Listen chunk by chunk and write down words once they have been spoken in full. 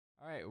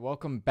right,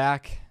 welcome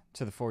back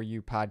to the For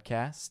You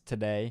podcast.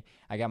 Today,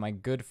 I got my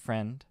good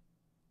friend,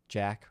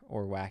 Jack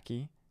or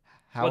Wacke.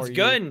 What's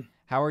good?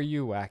 How are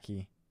you,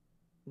 Wacke?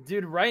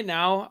 Dude, right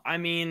now,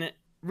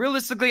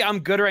 realistically, I'm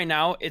good right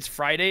now. It's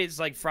Friday.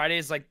 Friday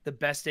is like the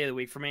best day of the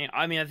week for me.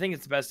 I think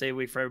it's the best day of the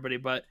week for everybody,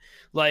 but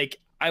like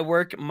I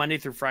work Monday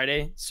through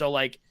Friday. So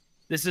like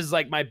this is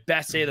like my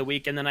best day of the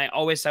week. And then I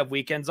always have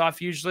weekends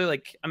off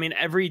usually.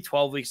 Every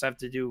 12 weeks I have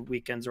to do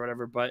weekends or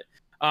whatever. But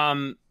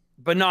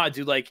no,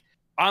 dude, like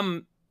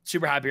I'm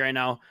super happy right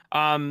now.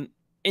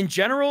 In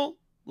general,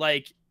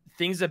 like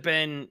things have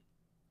been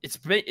it's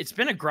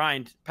been a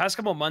grind. Past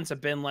couple of months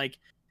have been like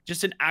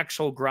just an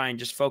actual grind,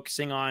 just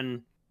focusing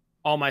on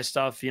all my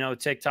stuff,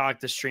 TikTok,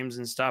 the streams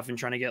and stuff, and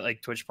trying to get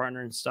like Twitch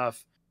partner and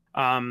stuff.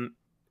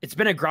 It's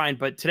been a grind,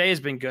 but today has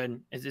been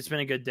good. It's been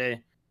a good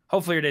day.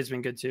 Hopefully your day's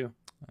been good too.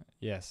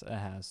 Yes, it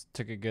has.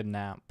 Took a good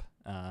nap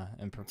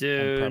in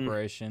Dude.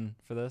 preparation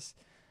for this.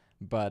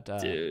 But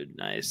dude,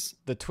 nice.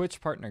 The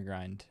Twitch partner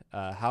grind.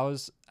 How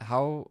is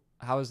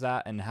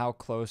that, and how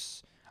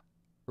close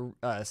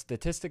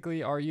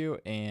statistically are you,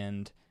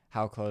 and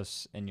how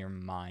close in your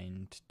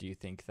mind do you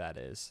think that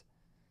is?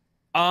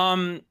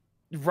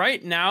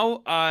 Right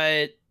now,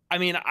 I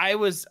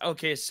was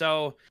okay.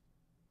 So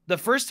the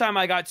first time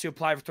I got to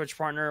apply for Twitch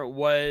partner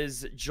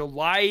was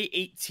July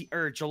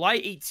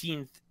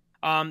 18th.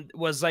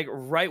 Was like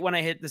right when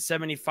I hit the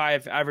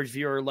 75 average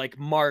viewer like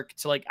mark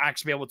to like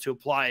actually be able to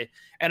apply.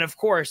 And of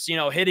course,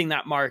 hitting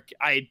that mark,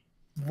 I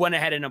went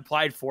ahead and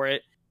applied for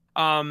it.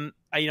 I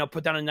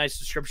put down a nice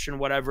description,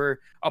 whatever,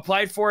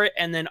 applied for it.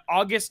 And then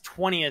August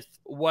 20th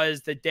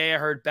was the day I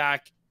heard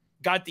back,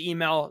 got the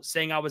email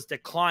saying I was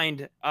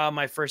declined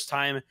my first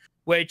time,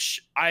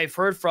 which I've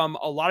heard from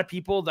a lot of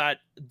people that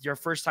your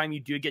first time you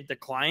do get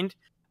declined,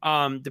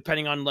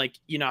 depending on like,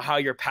 how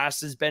your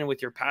past has been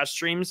with your past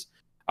streams.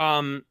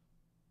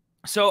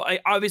 So I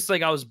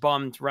obviously I was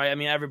bummed, right? I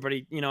mean,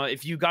 everybody,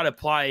 if you got to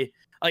apply,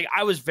 like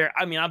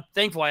I'm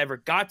thankful I ever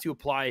got to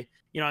apply,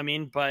 you know what I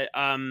mean? But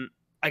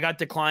I got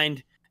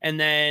declined, and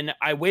then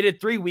I waited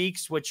 3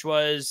 weeks, which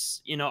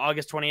was,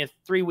 August 20th.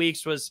 3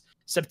 weeks was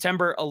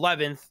September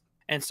 11th.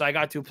 And so I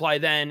got to apply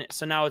then.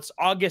 So now it's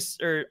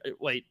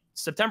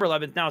September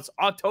 11th. Now it's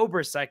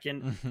October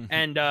 2nd.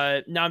 And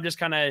now I'm just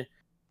kind of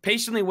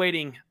patiently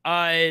waiting.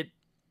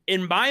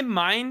 In my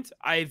mind,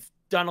 I've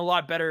done a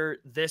lot better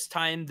this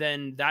time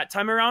than that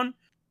time around.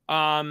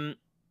 I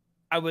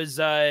was,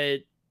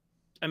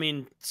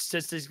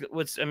 statistics,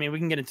 we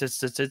can get into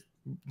statistics,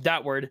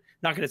 that word,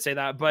 not going to say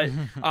that, but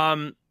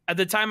at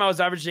the time I was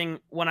averaging,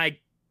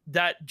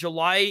 that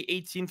July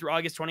 18th through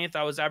August 20th,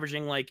 I was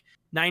averaging like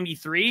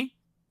 93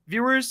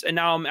 viewers, and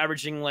now I'm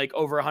averaging like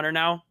over 100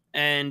 now.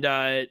 And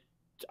I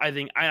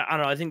don't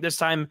know, I think this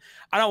time,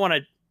 I don't want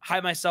to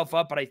hype myself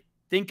up, but I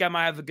think I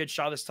might have a good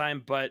shot this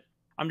time, but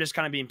I'm just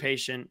kind of being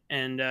patient.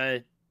 And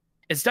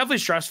it's definitely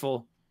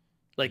stressful,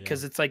 like,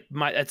 because it's like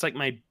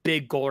my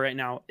big goal right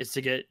now is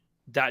to get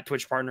that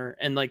Twitch partner,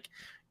 and like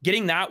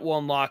getting that will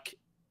unlock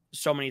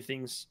so many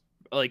things,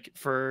 like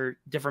for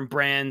different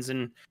brands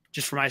and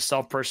just for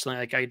myself personally.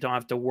 Like I don't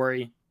have to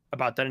worry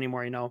about that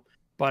anymore,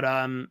 But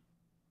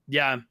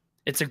yeah,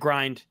 it's a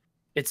grind.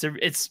 It's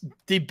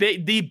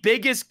the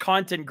biggest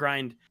content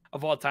grind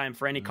of all time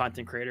for any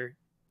content creator.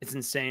 It's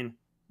insane.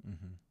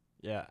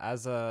 Yeah, I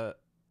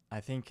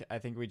think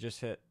we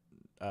just hit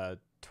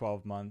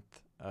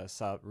 12-month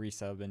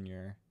resub in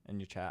your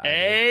chat.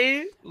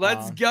 Hey,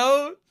 let's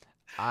go.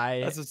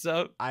 That's what's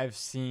up. I've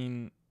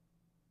seen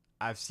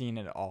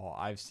it all.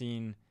 I've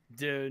seen,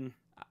 dude,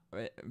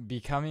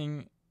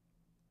 becoming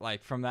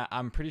like from that.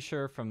 I'm pretty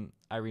sure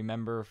I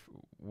remember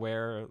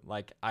where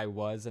like I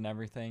was and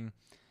everything.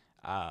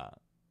 I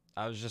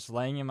was just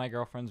laying in my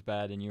girlfriend's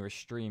bed and you were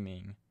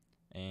streaming,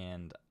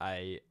 and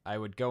I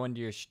would go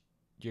into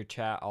your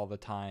chat all the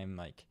time,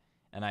 like,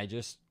 and I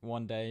just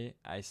one day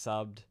I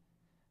subbed.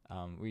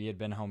 We had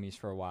been homies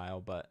for a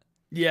while, but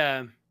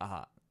yeah.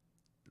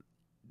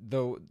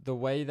 The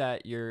way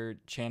that your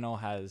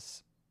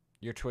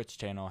Twitch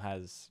channel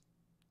has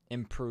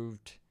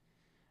improved,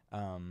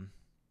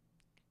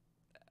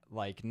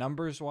 like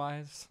numbers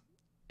wise,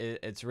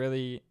 it's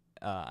really,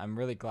 I'm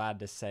really glad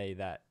to say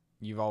that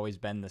you've always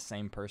been the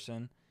same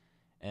person.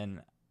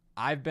 And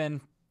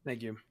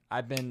thank you.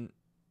 I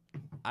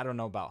don't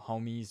know about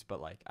homies,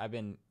 but like I've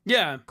been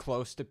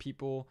close to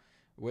people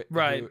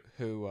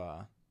who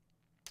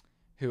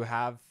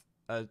have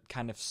a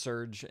kind of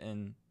surge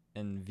in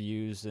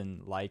views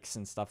and likes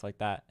and stuff like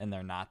that, and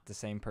they're not the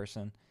same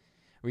person.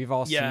 We've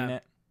all seen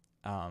it,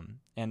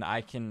 and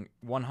I can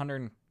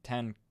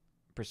 110%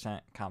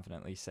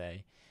 confidently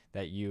say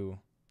that you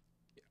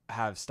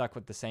have stuck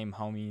with the same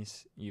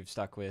homies. You've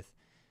stuck with,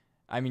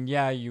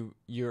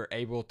 you're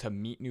able to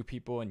meet new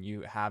people and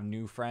you have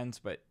new friends,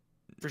 but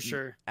for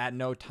sure, at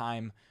no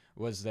time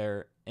was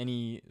there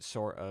any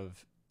sort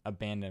of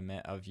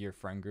abandonment of your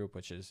friend group,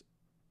 which is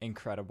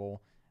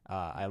incredible.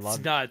 It's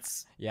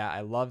nuts. Yeah,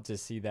 I love to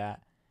see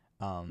that.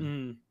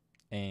 And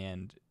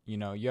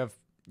you have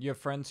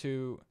friends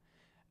who,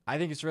 I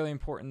think it's really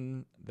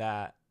important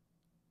that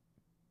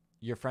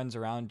your friends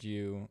around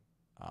you,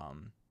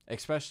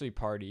 especially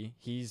Party,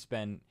 he's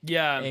been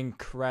Yeah.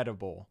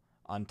 incredible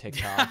on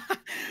TikTok.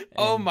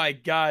 Oh And- my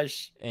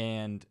gosh.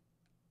 And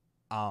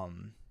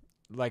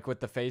like with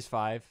the Phase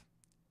 5,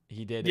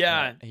 he did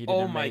Yeah. he did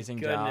Oh an my amazing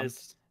job.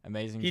 goodness.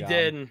 Amazing He job.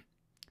 did.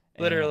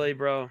 Literally,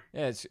 bro.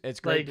 Yeah, it's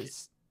great.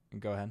 Like,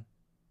 Go ahead.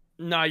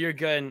 no, you're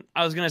good.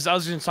 I was gonna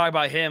talk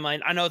about him.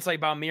 Like, I know it's like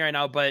about me right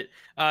now, but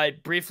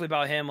briefly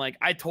about him. Like,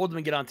 I told him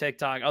to get on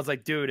TikTok. I was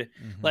like, dude,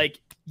 like,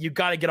 you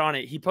gotta get on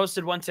it. He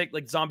posted one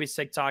like zombies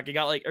TikTok. It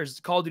got like, or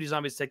Call of Duty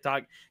zombies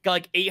TikTok, got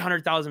like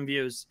 800,000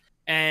 views,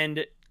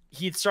 and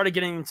he started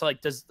getting into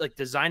like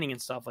designing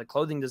and stuff, like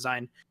clothing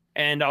design.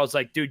 And I was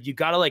like, dude, you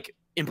gotta like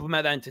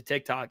implement that into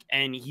TikTok.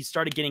 And he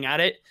started getting at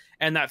it.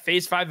 And that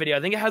Phase 5 video,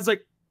 I think it has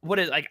like, what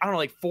is, like, I don't know,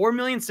 like 4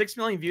 million, 6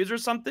 million views or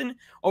something,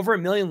 over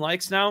 1 million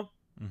likes now.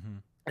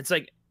 It's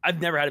like,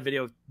 I've never had a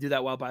video do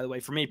that well, by the way,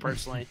 for me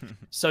personally.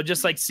 So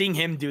just like seeing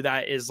him do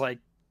that is like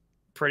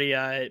pretty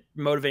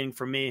motivating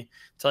for me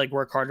to like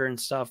work harder and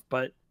stuff.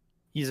 But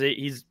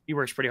he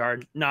works pretty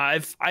hard. No,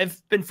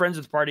 I've been friends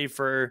with Party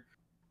for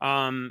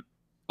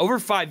over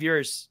 5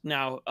 years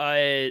now.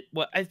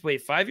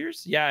 Wait, 5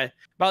 years? Yeah,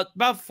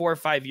 about 4 or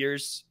 5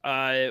 years.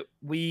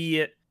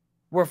 We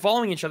were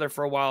following each other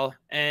for a while,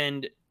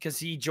 and because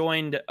he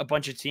joined a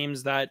bunch of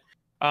teams that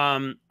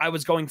I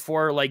was going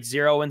for, like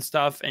Zero and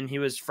stuff, and he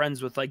was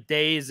friends with like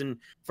Days and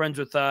friends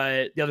with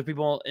the other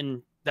people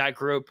in that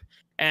group.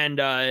 And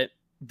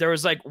there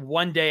was like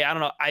one day, I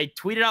don't know, I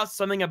tweeted out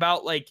something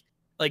about like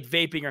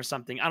vaping or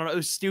something. I don't know, it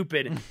was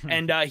stupid.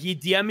 And he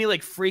DM'd me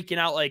like freaking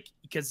out, like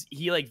because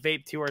he like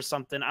vaped too or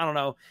something. I don't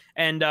know.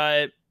 And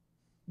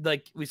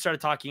like we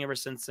started talking ever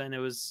since then. It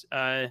was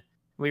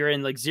we were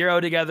in like Zero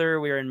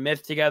together, we were in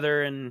Myth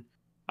together, and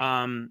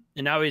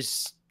now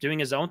he's doing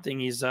his own thing.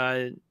 He's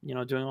doing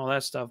all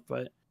that stuff.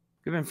 But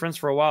we've been friends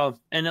for a while,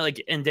 and like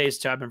in Days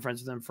too, I've been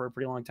friends with him for a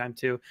pretty long time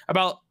too,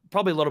 about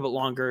probably a little bit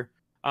longer,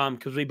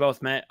 because we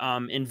both met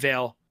in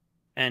Vale,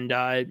 and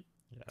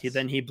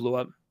then he blew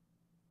up.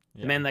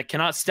 The man that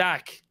cannot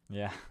stack.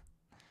 Yeah.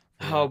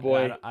 Oh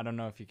boy. I don't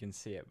know if you can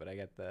see it, but I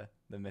got the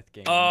Myth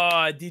game.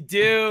 Oh, dude,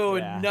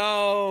 yeah.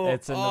 No.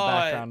 It's in the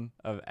background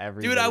of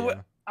every dude,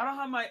 video. I don't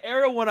have my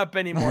arrow one up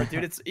anymore,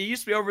 dude. It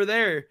used to be over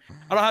there.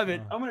 I don't have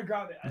it. I'm gonna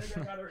grab it. I think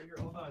I got it right here.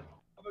 Hold on.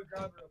 I'm gonna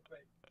grab it real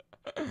quick.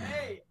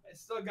 Hey, I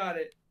still got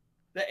it.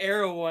 The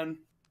arrow one.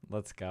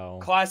 Let's go.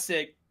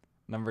 Classic.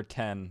 Number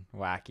 10,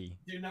 Wacke.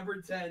 Dude,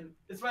 number 10.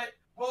 It's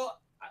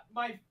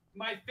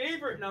my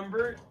favorite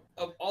number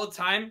of all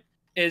time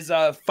is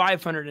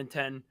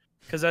 510,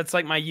 because that's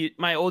like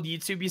my old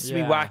YouTube used to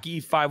be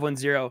Wacke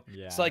 510.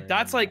 Yeah, so like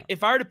that's like,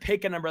 if I were to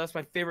pick a number, that's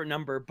my favorite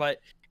number. But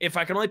if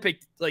I can only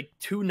pick like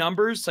two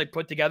numbers like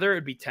put together,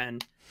 it'd be 10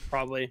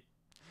 probably.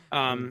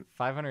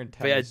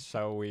 510 is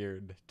so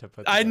weird to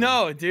put together. I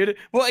know, dude.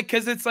 Well,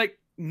 because it's like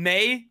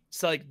May,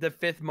 so like the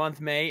 5th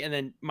month May, and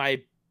then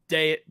my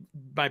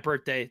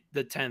birthday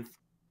the 10th,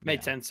 May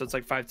 10th, so it's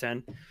like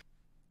 510.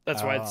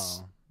 That's why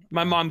it's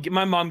my mom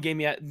gave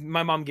me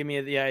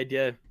the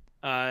idea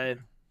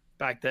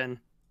back then.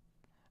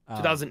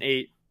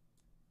 2008.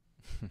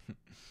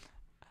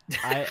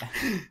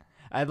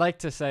 I'd like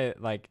to say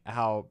like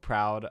how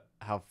proud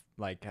of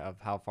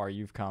how far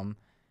you've come,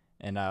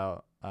 and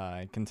I'll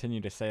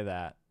continue to say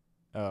that.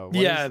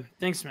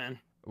 Thanks, man.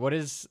 What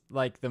is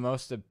like the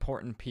most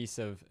important piece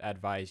of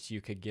advice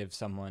you could give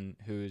someone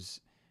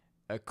who's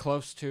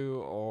close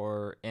to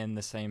or in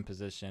the same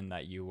position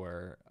that you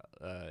were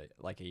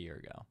like a year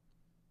ago?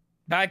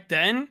 Back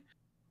then,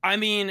 I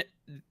mean,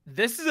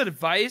 this is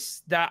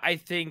advice that I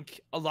think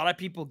a lot of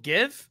people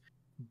give,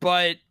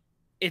 but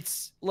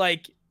it's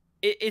like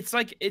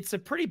it's a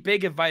pretty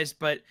big advice,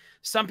 but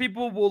some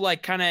people will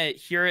like kind of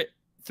hear it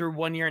through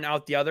one ear and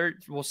out the other.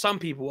 Well, some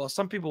people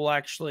will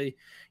actually,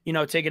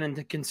 take it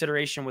into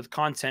consideration with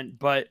content.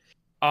 But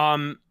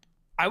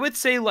I would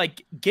say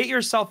like get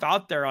yourself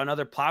out there on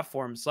other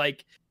platforms.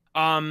 Like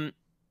what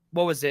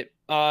was it?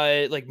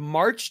 Like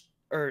March,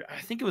 or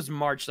I think it was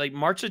March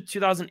of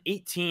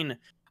 2018.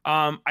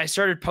 I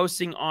started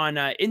posting on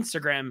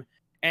Instagram,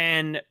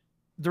 and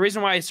the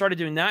reason why I started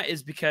doing that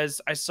is because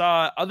I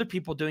saw other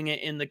people doing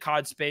it in the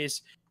COD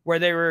space, where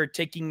they were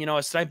taking,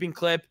 a sniping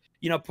clip,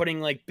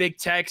 putting like big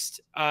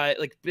text,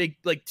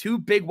 like two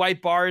big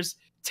white bars,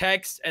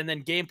 text, and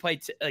then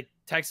gameplay like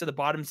text at the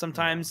bottom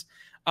sometimes.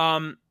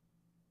 Yeah.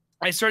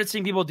 I started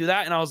seeing people do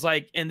that, and I was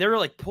like, and they were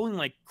like pulling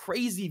like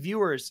crazy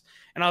viewers,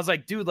 and I was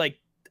like, dude, like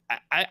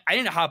I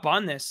didn't hop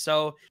on this,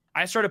 so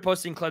I started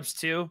posting clips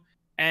too,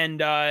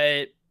 and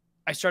I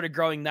started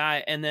growing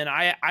that, and then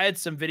I had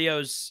some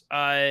videos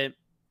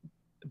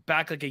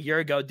back like a year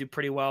ago do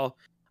pretty well.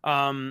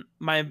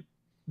 My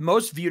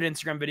most viewed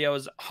Instagram video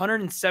was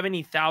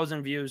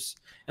 170,000 views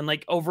and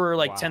like over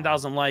like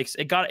 10,000 likes.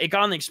 It got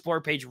on the explore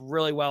page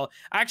really well.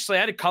 Actually,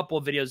 I had a couple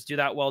of videos do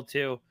that well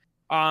too.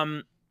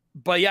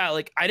 But yeah,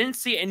 like I didn't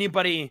see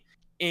anybody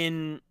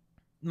in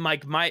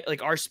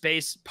like our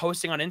space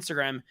posting on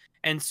Instagram,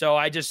 and so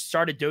I just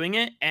started doing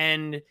it,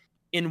 and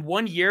in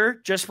 1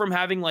 year, just from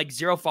having like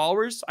 0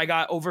 followers, I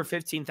got over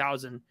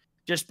 15,000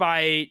 just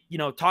by, you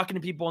know, talking to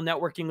people,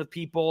 networking with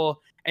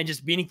people, and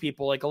just meeting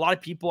people. Like a lot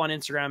of people on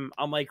Instagram,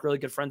 I'm like really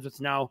good friends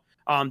with now,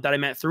 that I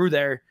met through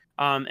there.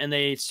 And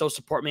they still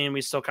support me, and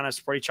we still kind of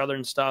support each other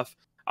and stuff.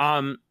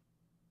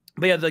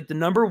 But yeah, like the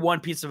number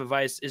one piece of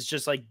advice is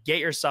just like get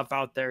yourself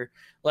out there,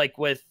 like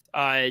with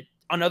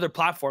on other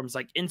platforms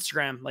like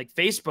Instagram, like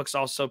Facebook's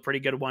also a pretty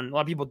good one. A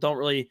lot of people don't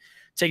really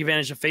take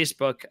advantage of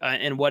Facebook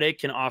and what it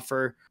can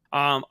offer.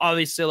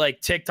 Obviously,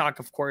 like TikTok,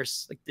 of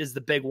course, like is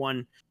the big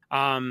one.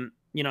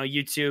 You know,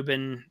 YouTube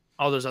and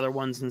all those other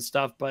ones and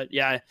stuff. But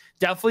yeah,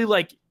 definitely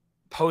like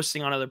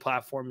posting on other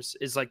platforms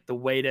is like the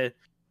way to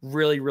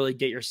really, really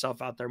get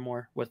yourself out there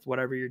more with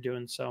whatever you're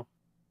doing. So.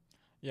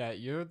 Yeah,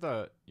 you're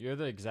the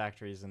exact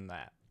reason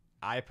that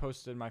I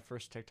posted my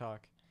first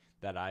TikTok,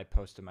 that I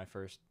posted my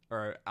first,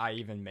 or I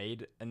even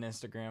made an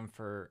Instagram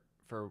for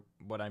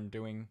what I'm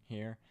doing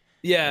here.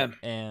 Yeah.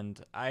 And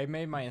I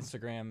made my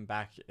Instagram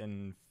back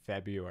in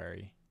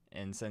February,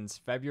 and since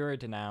February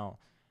to now,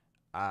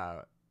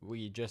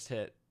 we just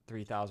hit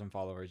 3,000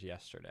 followers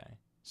yesterday.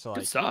 So like,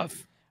 good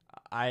stuff.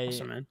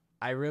 Awesome, man.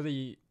 I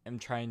really am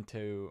trying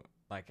to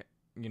like,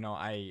 you know,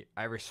 I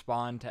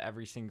respond to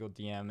every single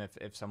DM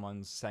if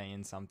someone's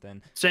saying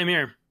something. Same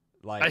here.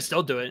 Like, I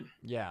still do it.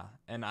 Yeah,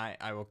 and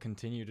I will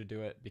continue to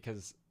do it,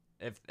 because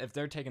if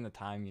they're taking the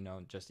time, you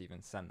know, just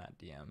even send that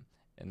DM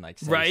and like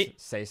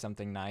say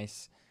something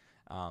nice,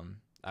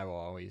 I will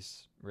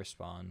always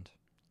respond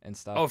and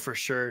stuff. Oh, for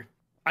sure.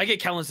 I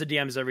get countless of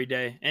DMs every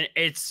day, and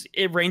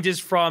it ranges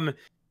from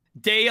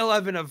day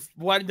 11 of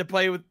wanting to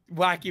play with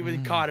Wacke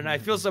with COD, and I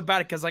feel so bad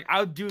because like I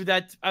would do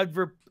that. I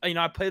play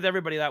with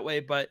everybody that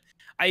way, but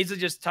I usually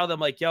just tell them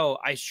like, yo,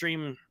 I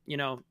stream, you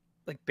know,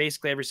 like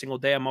basically every single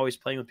day. I'm always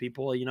playing with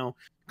people, you know,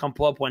 come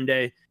pull up one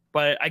day.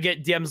 But I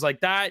get DMs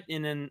like that,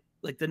 and then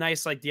like the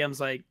nice like DMs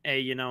like, hey,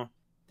 you know,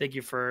 thank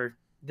you for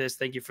this,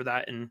 thank you for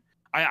that, and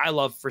I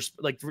love for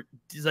like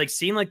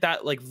seeing like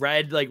that like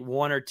red like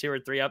 1 or 2 or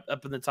 3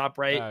 up in the top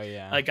right. Oh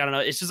yeah. Like I don't know,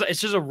 it's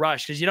just a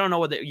rush because you don't know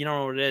what it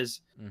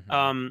is.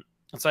 Mm-hmm.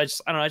 So I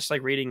don't know. I just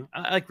like reading.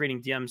 I like reading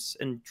DMs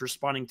and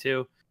responding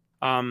to,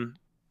 no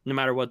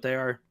matter what they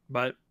are.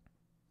 But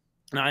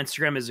no,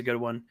 Instagram is a good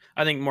one.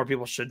 I think more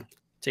people should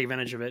take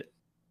advantage of it.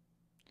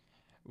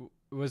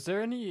 Was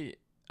there any?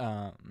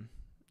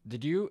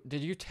 Did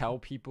you tell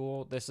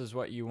people this is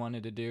what you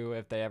wanted to do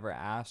if they ever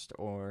asked,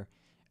 or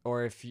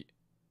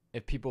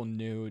if people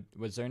knew?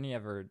 Was there any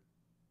ever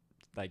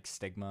like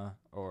stigma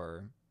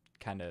or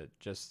kind of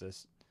just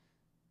this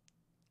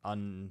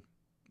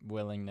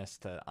unwillingness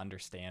to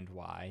understand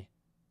why?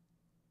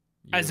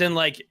 As in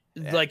like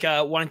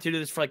wanting to do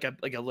this for like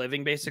a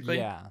living, basically?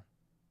 Yeah.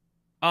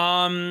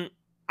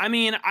 I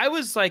mean, I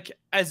was like,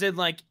 as in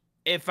like,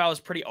 if I was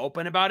pretty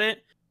open about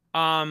it,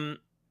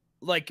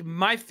 like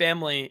my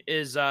family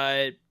is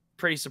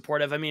pretty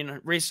supportive. I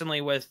mean, recently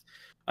with,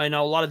 I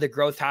know a lot of the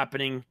growth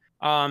happening,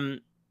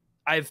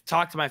 I've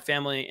talked to my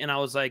family and I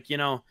was like, you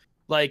know,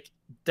 like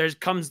there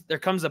comes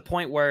a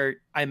point where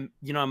I'm,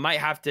 you know, I might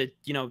have to,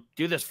 you know,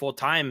 do this full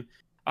time,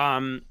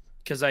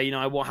 because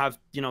I won't have,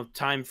 you know,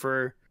 time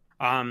for,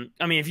 I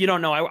mean, if you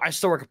don't know, I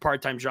still work a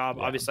part-time job.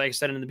 Yeah. Obviously, like I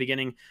said in the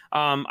beginning,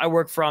 I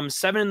work from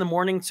 7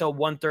 a.m. till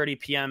 1:30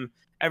 p.m.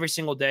 every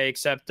single day,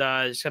 except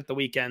the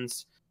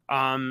weekends.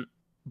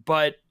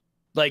 But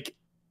like,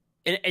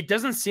 it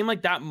doesn't seem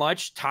like that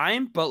much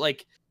time, but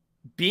like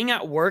being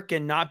at work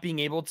and not being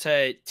able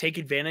to take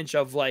advantage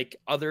of like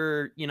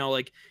other, you know,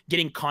 like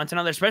getting content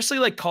on there, especially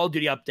like Call of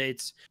Duty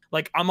updates.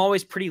 Like I'm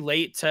always pretty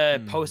late to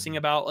posting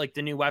about like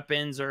the new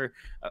weapons or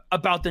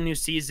about the new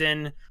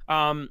season.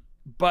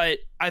 But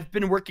I've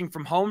been working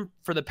from home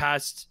for the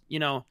past, you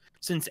know,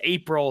 since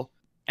April,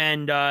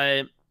 and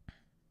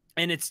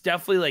it's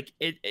definitely like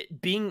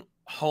it being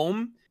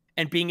home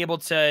and being able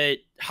to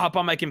hop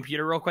on my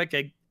computer real quick.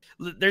 Like,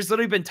 there's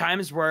literally been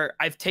times where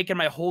I've taken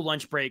my whole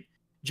lunch break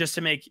just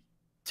to make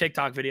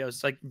TikTok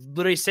videos, like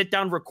literally sit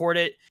down, record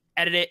it,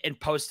 edit it, and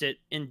post it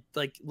in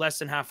like less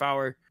than half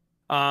hour.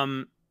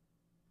 But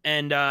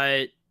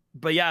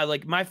yeah,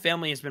 like my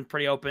family has been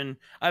pretty open.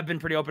 I've been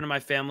pretty open to my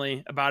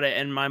family about it.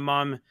 And my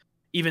mom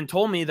even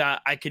told me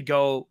that I could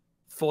go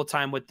full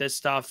time with this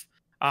stuff.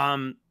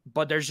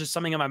 But there's just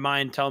something in my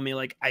mind telling me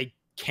like, I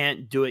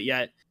can't do it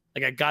yet.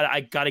 Like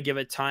I gotta give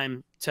it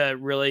time to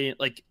really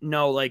like,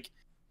 know, like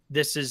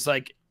this is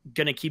like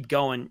going to keep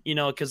going, you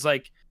know? Cause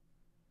like,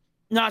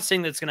 not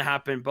saying that's going to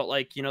happen, but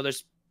like, you know,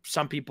 there's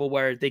some people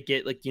where they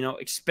get like, you know,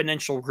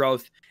 exponential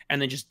growth and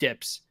then just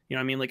dips, you know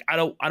what I mean? Like, I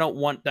don't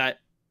want that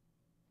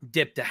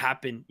dip to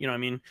happen. You know what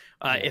I mean?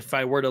 If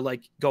I were to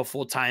like go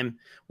full time,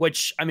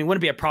 which I mean,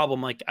 wouldn't be a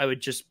problem. Like I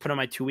would just put on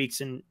my 2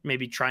 weeks and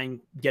maybe try and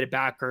get it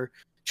back or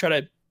try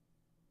to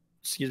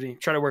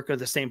work at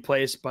the same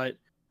place. But,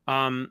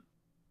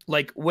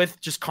 like with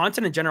just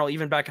content in general,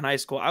 even back in high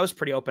school, I was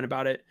pretty open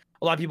about it.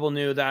 A lot of people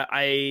knew that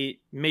I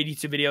made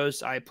YouTube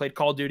videos. I played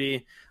Call of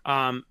Duty,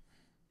 and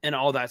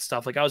all that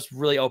stuff. Like I was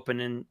really open,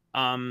 and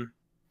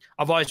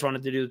I've always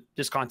wanted to do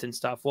this content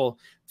stuff. Well,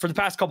 for the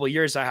past couple of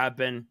years, I have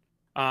been.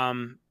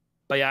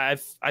 But yeah,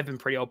 I've been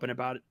pretty open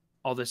about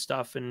all this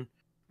stuff and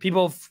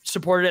people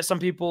supported it. Some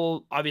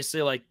people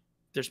obviously like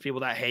there's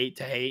people that hate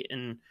to hate,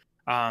 and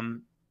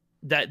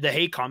that the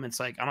hate comments,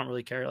 like I don't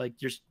really care. Like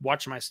you're just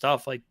watching my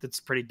stuff, like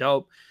that's pretty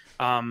dope.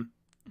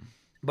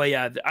 But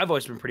yeah, I've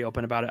always been pretty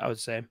open about it, I would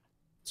say.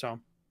 So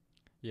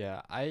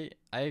Yeah, I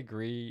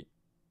agree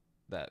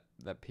that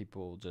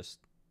people just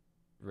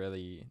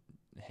really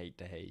hate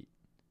to hate.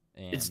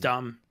 And it's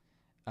dumb.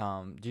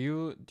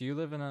 do you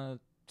live in a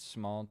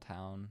small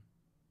town?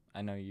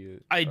 I know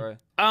you. I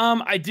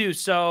do.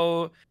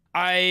 So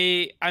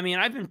I mean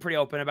I've been pretty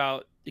open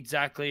about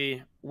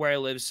exactly where I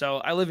live. So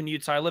I live in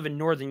Utah. I live in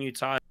northern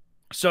Utah.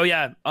 So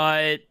yeah,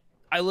 I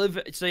live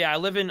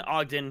in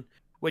Ogden,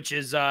 which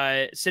is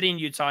city in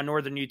Utah,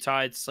 northern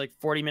Utah. It's like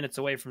 40 minutes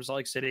away from Salt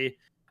Lake City.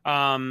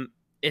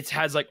 It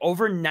has like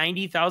over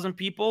 90,000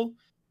 people,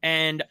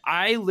 and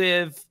I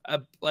live I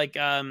mean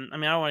I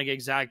don't want to get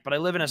exact, but I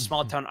live in a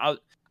small town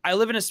I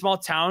live in a small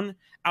town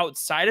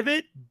outside of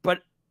it,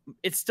 but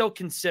it's still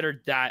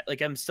considered that,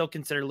 like I'm still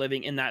considered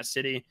living in that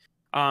city.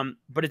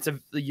 But it's a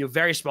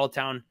very small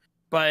town.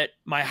 But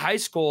my high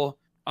school,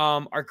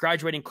 our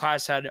graduating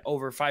class had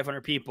over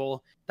 500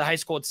 people. The high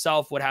school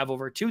itself would have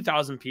over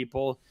 2,000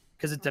 people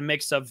because it's a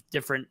mix of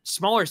different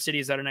smaller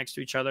cities that are next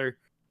to each other.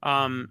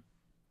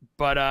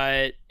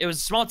 But it was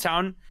a small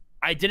town.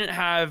 I didn't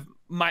have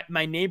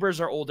my neighbors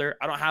are older.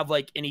 I don't have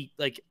like any,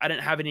 like I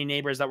didn't have any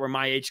neighbors that were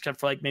my age except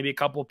for like maybe a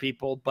couple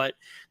people, but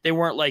they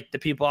weren't like the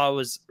people I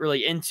was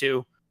really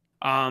into.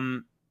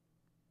 But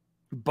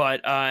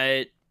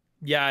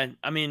yeah,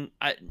 I mean,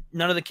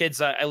 none of the kids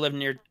that I lived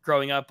near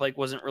growing up like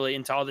wasn't really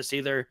into all this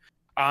either.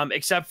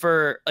 Except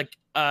for like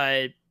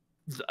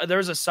there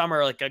was a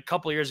summer like a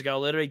couple years ago,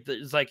 literally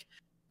it's like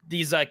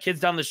these kids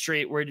down the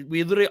street where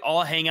we literally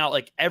all hang out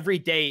like every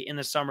day in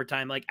the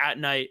summertime, like at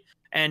night.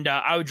 And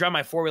I would drive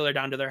my 4-wheeler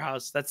down to their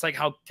house. That's like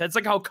how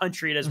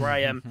country it is where I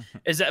am.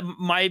 Is that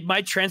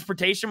my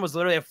transportation was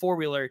literally a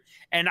 4-wheeler,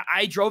 and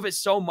I drove it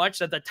so much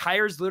that the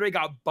tires literally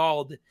got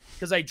bald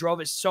because I drove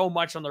it so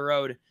much on the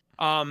road.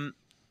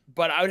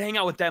 But I would hang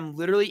out with them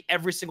literally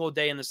every single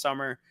day in the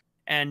summer,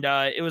 and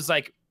it was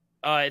like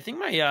I think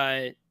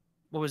my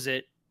what was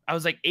it? I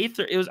was like eighth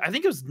or I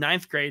think it was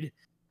ninth grade.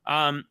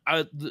 I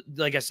would,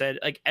 like I said,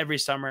 like every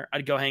summer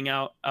I'd go hang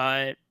out.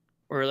 Or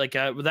like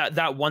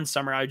that one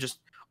summer I would just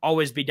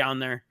always be down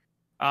there.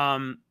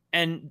 And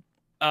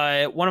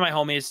one of my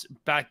homies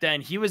back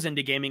then, he was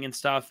into gaming and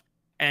stuff,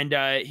 and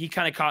he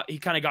kind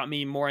of got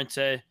me more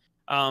into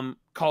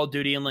Call of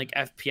Duty and like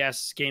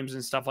FPS games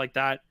and stuff like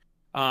that.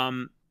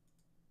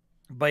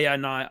 But yeah,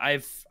 no,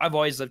 I've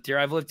always lived here.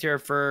 I've lived here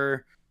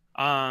for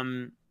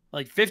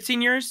like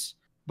 15 years.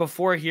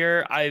 Before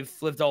here, I've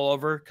lived all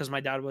over because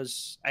my dad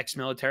was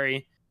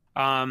ex-military.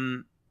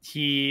 Before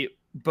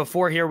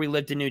here, we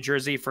lived in New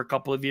Jersey for a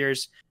couple of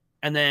years,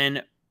 and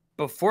then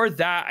before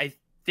that, I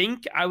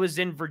think I was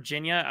in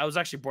Virginia. I was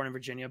actually born in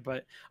Virginia,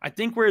 but I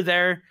think we're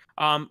there.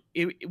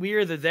 We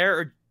were either there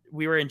or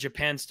we were in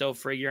Japan still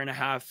for a year and a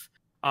half.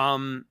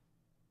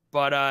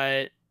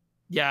 But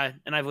yeah,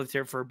 and I've lived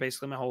here for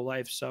basically my whole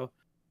life. So,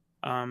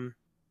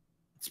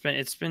 it's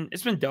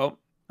been dope.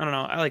 I don't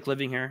know. I like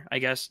living here, I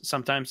guess,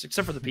 sometimes,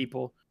 except for the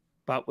people,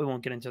 but we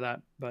won't get into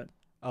that. But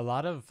a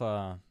lot of,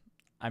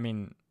 I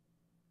mean,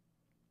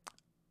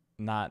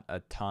 not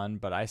a ton,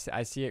 but I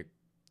see it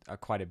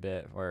quite a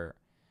bit where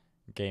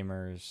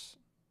gamers,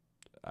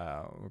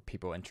 or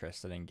people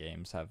interested in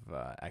games have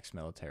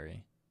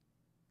ex-military.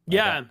 Like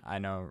yeah, I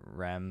know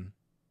Rem.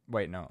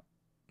 Wait, no,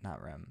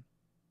 not Rem.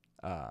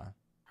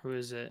 who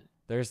is it?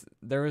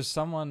 There was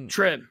someone.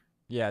 Trip.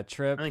 Yeah,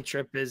 Trip. I think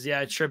Trip is.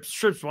 Yeah,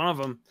 Trip's one of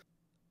them.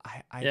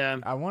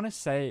 I want to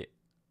say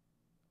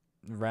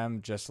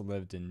Rem just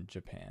lived in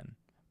Japan,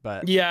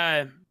 but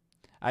yeah,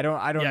 I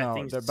don't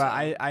know. But so.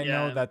 I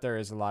know that there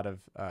is a lot of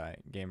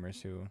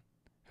gamers who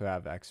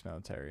have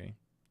ex-military.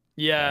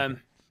 Yeah.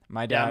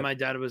 My dad. My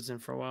dad was in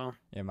for a while.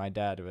 Yeah, my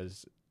dad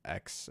was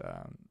ex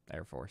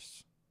Air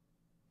Force.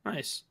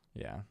 Nice.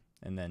 Yeah,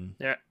 and then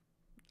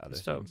other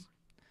things. Dope.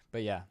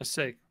 But yeah, that's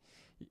sick.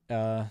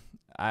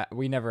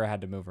 We never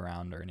had to move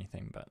around or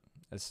anything, but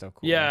it's still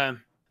cool. Yeah,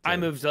 I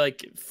moved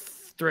like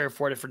 3 or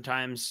 4 different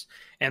times,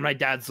 and my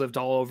dad's lived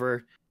all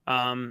over.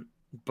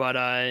 But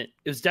it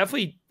was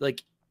definitely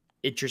like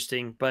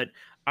interesting. But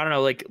I don't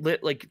know,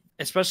 like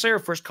especially our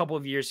first couple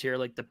of years here,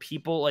 like the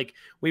people, like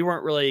we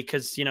weren't really,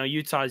 because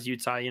Utah is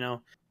Utah.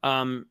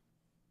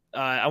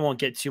 I won't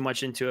get too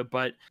much into it,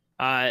 but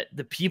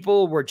the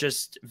people were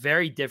just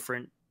very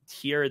different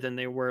here than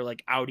they were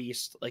like out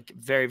east, like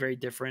very, very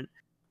different.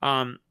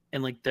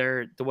 And like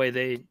the way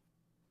they,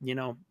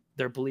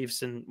 their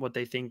beliefs and what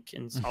they think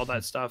and all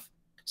that stuff.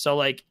 So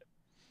like,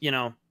 I don't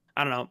know.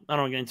 I don't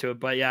want to get into it,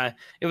 but yeah,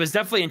 it was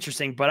definitely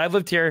interesting. But I've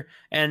lived here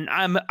and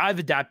I've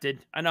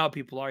adapted. I know how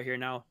people are here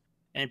now,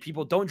 and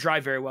people don't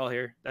drive very well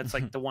here. That's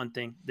like the one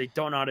thing, they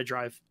don't know how to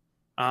drive.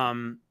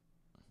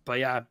 But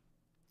yeah,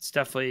 it's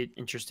definitely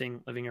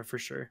interesting living here for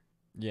sure.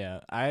 Yeah,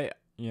 I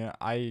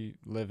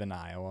live in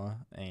Iowa,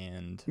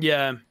 and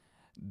yeah,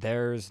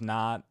 there's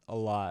not a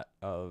lot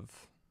of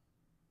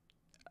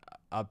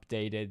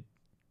updated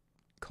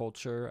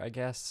culture, I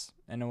guess,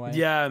 in a way.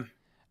 Yeah.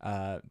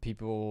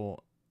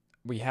 People,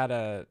 we had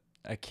a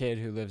kid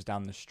who lives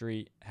down the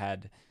street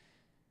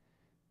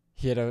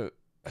he had a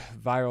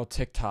viral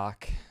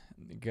TikTok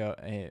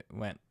it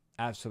went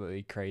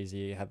absolutely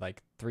crazy. It had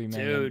like 3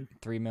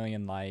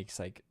 million likes,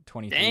 like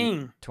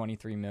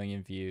 23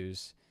 million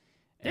views.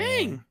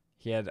 Dang. And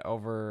he had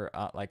over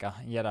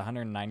he had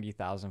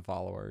 190,000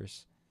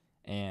 followers,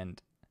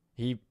 and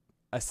he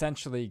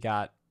essentially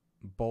got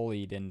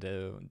bullied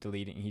into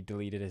he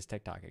deleted his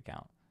TikTok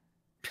account.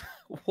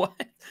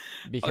 What?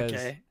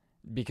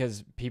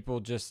 Because people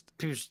just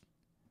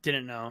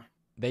didn't know.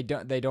 They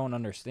don't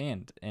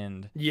understand.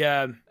 And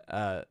yeah,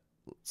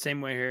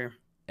 same way here.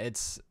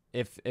 It's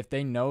if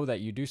they know that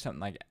you do something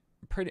like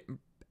pretty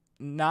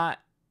not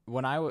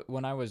when I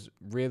was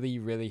really,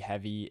 really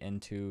heavy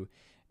into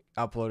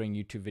uploading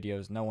YouTube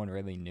videos, no one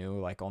really knew,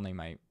 like only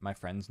my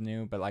friends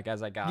knew. But like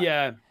as I got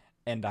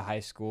into high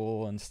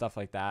school and stuff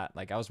like that,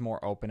 like I was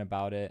more open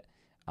about it.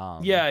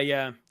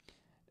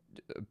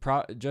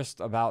 Just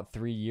about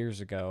 3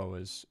 years ago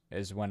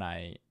is when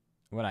I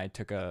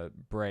took a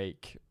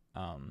break,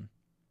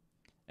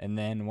 and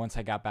then once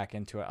I got back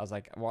into it, I was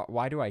like,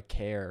 why do I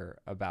care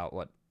about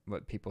what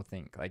people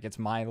think? Like, it's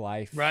my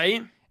life,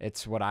 right?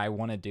 It's what I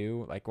want to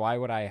do. Like, why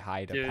would I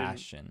hide a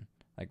passion?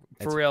 Like,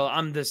 for real,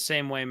 I'm the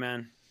same way,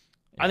 man.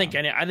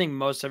 Yeah. I think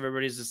most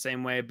everybody's the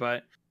same way,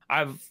 but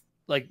I've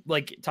like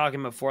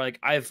talking before, like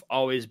I've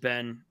always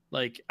been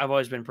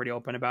pretty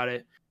open about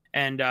it.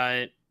 And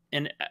I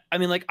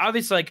mean, like,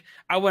 obviously, like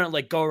I wouldn't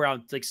like go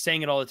around like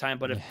saying it all the time,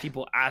 but if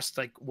people asked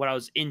like what I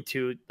was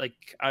into,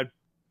 like I'd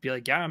be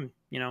like, yeah,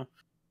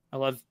 I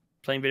love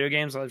playing video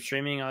games, I love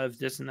streaming, I love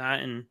this and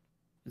that, and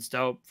it's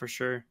dope for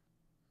sure.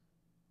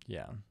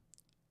 Yeah.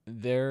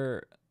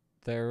 There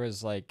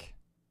was like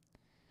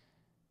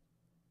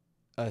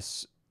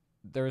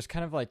there was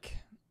kind of like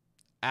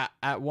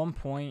at one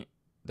point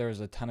there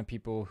was a ton of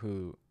people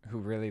who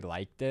really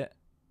liked it,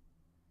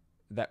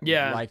 that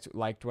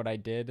liked what I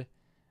did,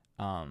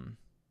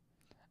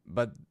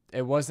 but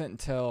it wasn't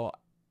until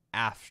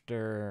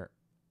after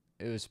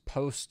it was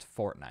post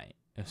Fortnite.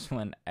 It was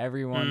when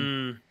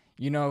everyone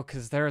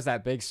because there was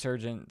that big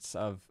surgence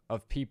of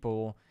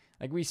people.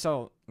 Like we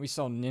saw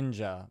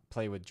Ninja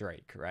play with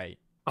Drake, right?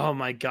 Oh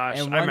my gosh,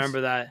 I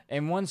remember that.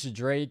 And once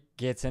Drake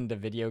gets into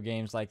video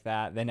games like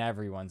that, then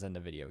everyone's into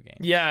video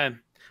games. Yeah.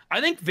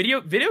 I think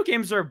video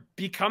games are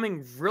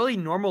becoming really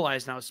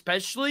normalized now,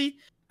 especially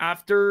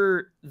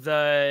after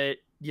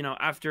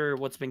after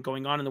what's been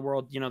going on in the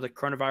world, the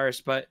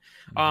coronavirus. But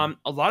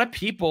a lot of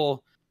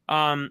people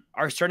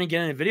are starting to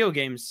get into video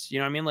games. You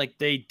know what I mean? Like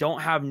they don't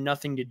have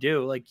nothing to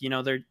do. Like,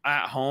 they're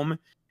at home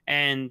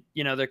and,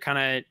 they're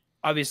kind of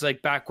obviously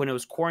like back when it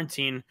was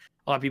quarantine,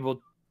 a lot of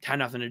people had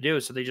nothing to do.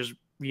 So they just,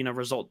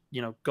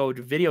 go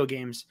to video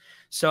games.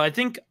 So I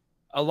think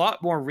a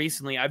lot more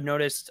recently I've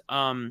noticed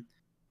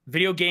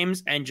video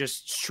games and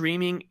just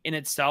streaming in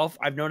itself.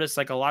 I've noticed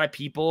like a lot of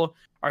people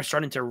are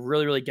starting to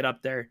really, really get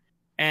up there.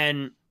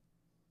 And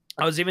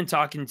I was even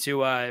talking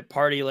to a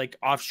party like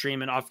off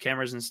stream and off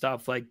cameras and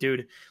stuff. Like,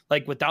 dude,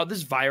 like without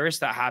this virus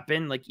that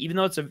happened, like even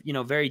though it's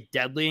very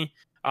deadly,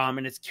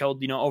 and it's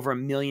killed, over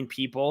 1 million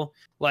people.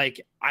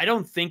 Like, I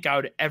don't think I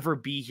would ever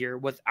be here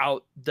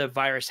without the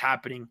virus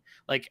happening.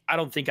 Like, I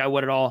don't think I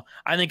would at all.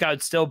 I think I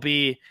would still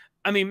be,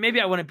 I mean,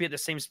 maybe I wouldn't be at the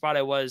same spot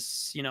I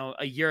was,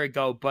 a year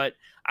ago, but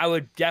I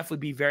would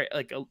definitely be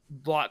a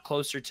lot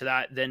closer to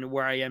that than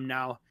where I am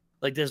now.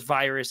 Like this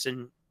virus,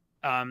 and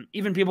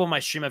even people in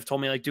my stream have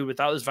told me, like, dude,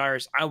 without this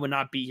virus, I would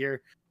not be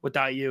here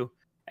without you.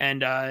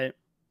 And I'm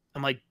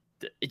like,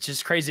 it's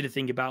just crazy to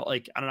think about.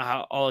 Like, I don't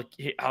know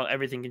how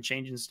everything can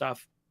change and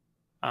stuff.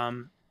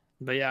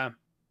 But yeah,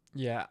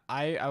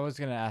 I was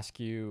gonna ask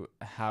you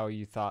how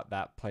you thought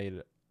that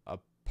played a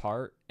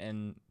part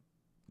in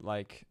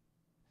like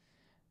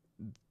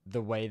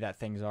the way that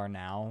things are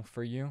now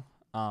for you.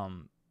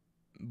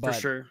 But for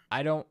sure,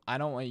 I don't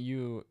want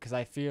you, because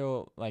I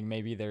feel like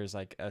maybe there's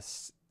like a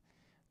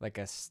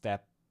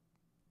step,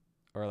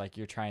 or like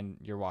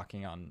you're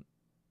walking on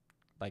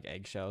like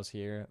eggshells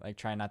here. Like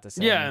try not to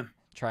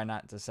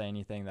say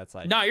anything that's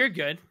like, no, you're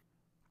good.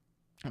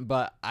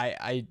 But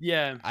I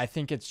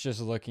think it's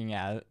just looking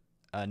at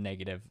a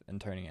negative and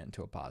turning it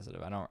into a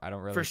positive. I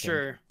don't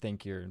really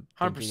think you're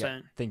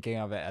 100% thinking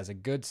of it as a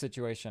good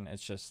situation.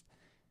 It's just,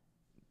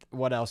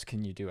 what else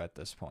can you do at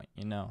this point,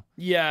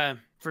 Yeah,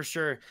 for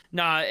sure.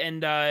 Nah,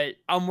 and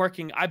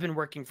I've been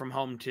working from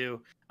home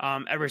too.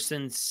 Ever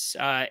since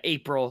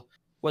April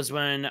was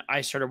when I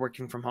started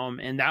working from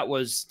home, and that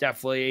was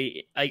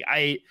definitely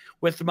I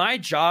with my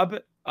job.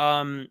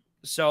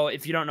 So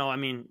if you don't know, I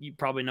mean, you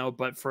probably know,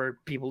 but for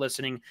people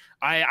listening,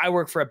 I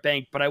work for a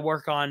bank, but I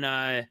work on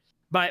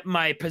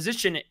my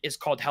position is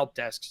called help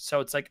desk. So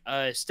it's like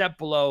a step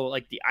below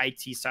like the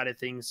IT side of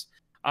things.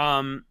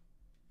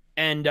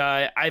 And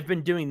I've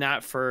been doing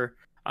that for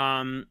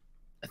a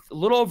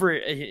little over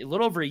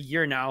a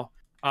year now.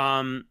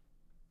 And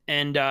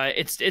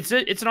it's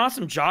an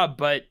awesome job,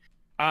 but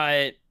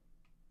I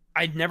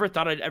never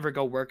thought I'd ever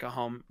go work at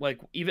home. Like,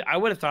 even I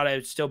would have thought I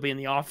would still be in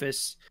the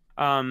office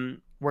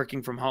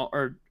working from home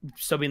or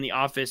still be in the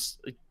office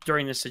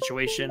during this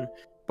situation.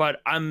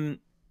 But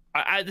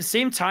at the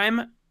same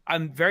time,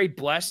 I'm very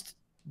blessed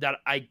that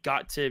I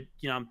got to,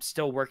 I'm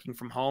still working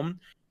from home.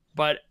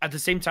 But at the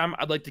same time,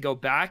 I'd like to go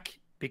back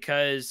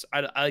because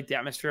I like the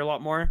atmosphere a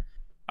lot more.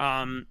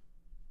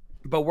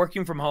 But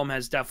working from home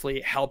has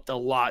definitely helped a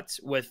lot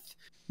with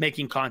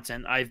making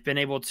content. I've been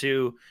able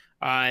to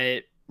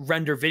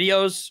render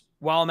videos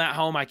while I'm at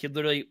home. I could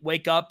literally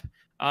wake up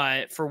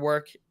for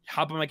work,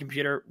 hop on my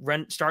computer,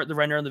 start the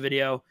render on the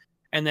video,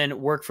 and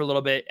then work for a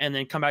little bit, and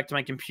then come back to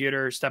my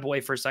computer, step away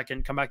for a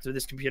second, come back to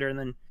this computer, and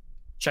then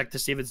check to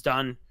see if it's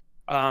done.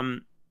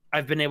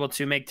 I've been able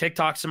to make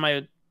TikToks in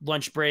my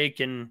lunch break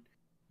and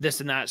this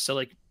and that. So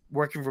like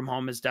working from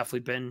home has definitely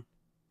been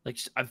like,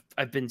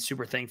 I've been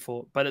super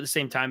thankful, but at the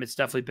same time, it's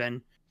definitely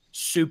been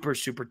super,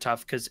 super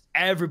tough because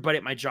everybody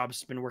at my job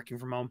has been working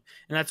from home,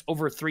 and that's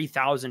over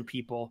 3,000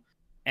 people.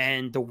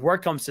 And the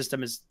work home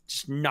system is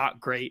just not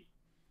great.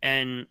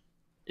 And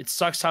it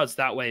sucks how it's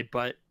that way.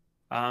 But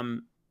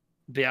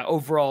yeah,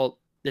 overall,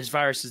 this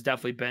virus has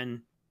definitely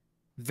been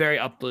very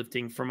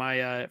uplifting for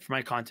my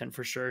content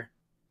for sure.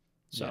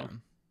 So,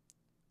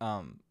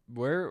 yeah.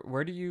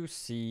 Where do you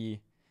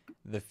see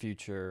the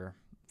future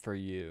for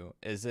you?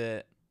 Is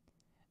it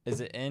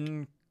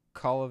in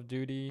Call of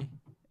Duty?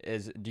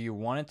 Do you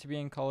want it to be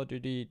in Call of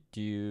Duty?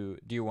 Do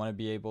you want to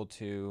be able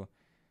to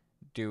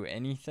do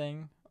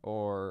anything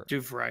or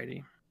do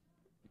variety?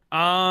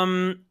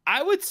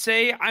 I would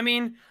say, I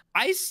mean,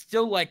 I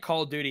still like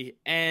Call of Duty,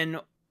 and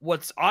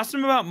what's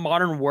awesome about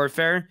Modern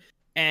Warfare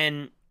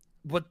and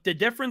what the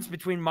difference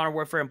between Modern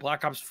Warfare and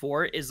Black Ops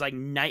 4 is like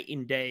night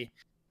and day.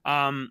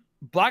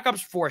 Black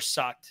Ops 4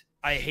 sucked.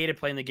 I hated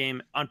playing the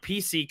game on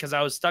PC because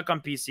I was stuck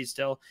on PC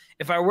still.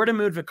 If I were to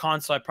move to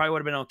console, I probably would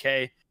have been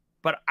okay.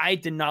 But I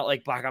did not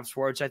like Black Ops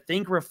 4, which I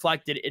think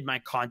reflected in my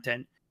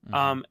content.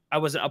 Mm-hmm. I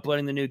wasn't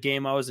uploading the new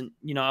game. I wasn't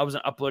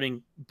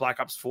uploading Black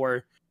Ops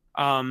 4.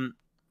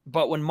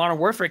 But when Modern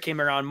Warfare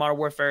came around, Modern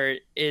Warfare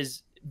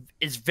is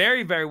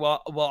very, very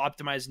well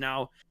optimized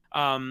now.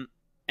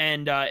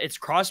 And it's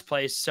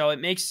crossplay, so it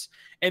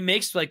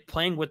makes like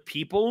playing with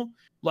people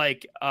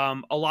like a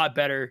lot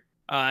better.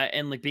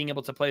 And like being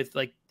able to play with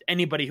like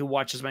anybody who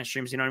watches my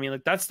streams, you know what I mean?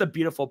 Like that's the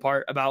beautiful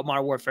part about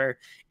Modern Warfare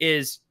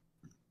is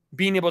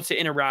being able to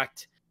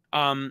interact.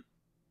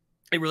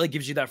 It really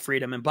gives you that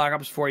freedom. In Black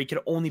Ops 4, you could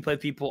only play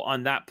with people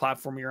on that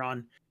platform you're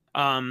on.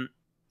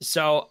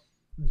 So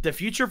the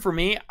future for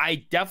me, I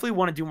definitely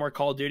want to do more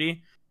Call of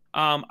Duty.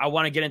 I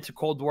want to get into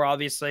Cold War,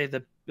 obviously.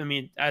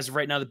 As of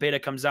right now, the beta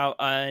comes out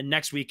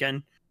next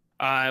weekend,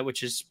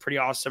 which is pretty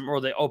awesome.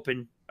 Or the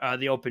open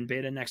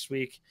beta next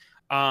week.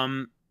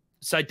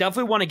 So I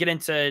definitely want to get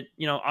into,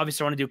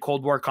 obviously I want to do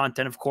Cold War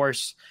content, of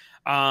course.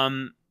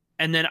 And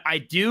then I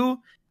do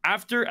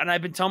after, and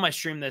I've been telling my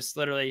stream this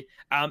literally,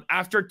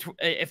 after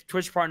if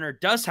Twitch partner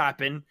does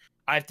happen,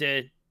 I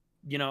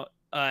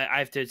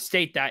have to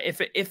state that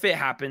if it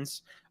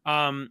happens,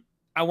 I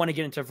want to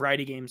get into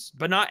variety games,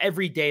 but not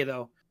every day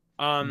though.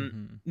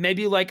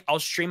 Maybe like I'll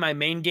stream my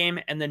main game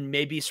and then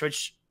maybe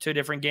switch to a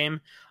different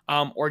game,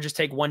 or just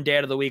take one day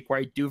out of the week where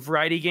I do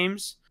variety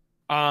games.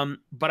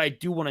 But I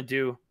do want to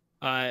do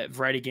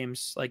variety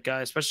games, like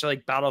especially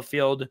like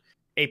Battlefield,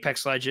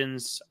 Apex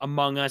Legends,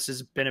 Among Us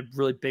has been a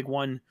really big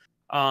one.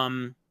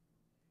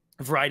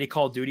 Variety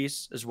Call of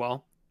Duties as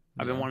well.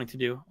 I've been wanting to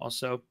do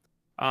also.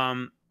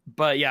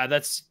 But yeah,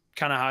 that's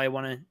kind of how I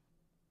want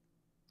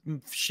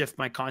to shift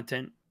my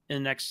content in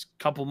the next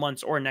couple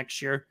months or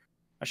next year,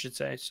 I should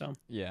say. So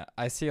yeah,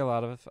 I see a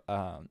lot of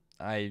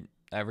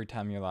every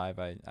time you're live,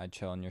 I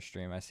chill in your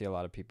stream. I see a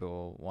lot of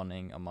people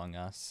wanting Among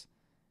Us.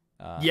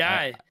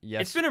 Yes.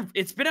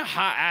 It's been a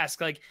hot ask.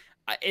 Like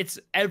it's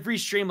every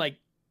stream. Like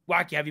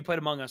Wacke, have you played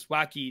Among Us?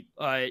 Wacke,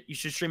 you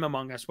should stream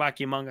Among Us.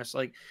 Wacke, Among Us.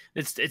 Like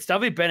it's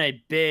definitely been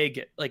a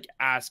big like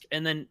ask.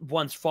 And then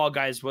once Fall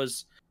Guys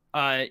was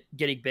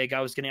getting big,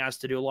 I was getting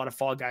asked to do a lot of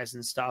Fall Guys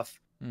and stuff.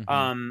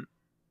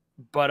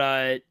 But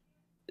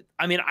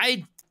I mean,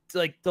 I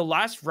like the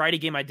last variety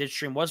game I did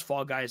stream was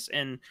Fall Guys,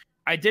 and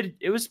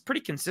it was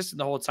pretty consistent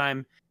the whole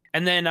time.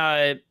 And then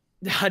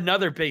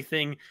another big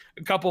thing,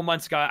 a couple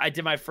months ago, I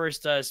did my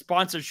first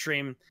sponsored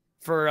stream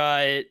for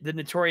the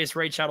notorious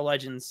Raid Shadow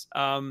Legends.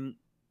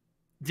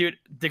 Dude,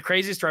 the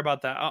crazy story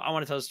about that, I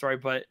want to tell the story,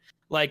 but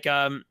like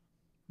I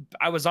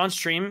was on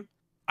stream.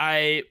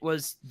 I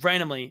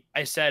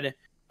said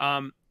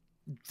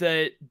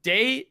the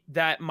day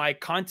that my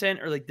content,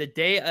 or like the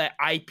day that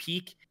I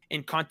peak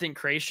in content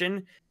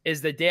creation,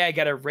 is the day I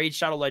get a Raid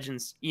Shadow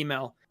Legends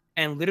email.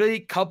 And literally a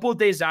couple of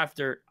days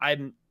after,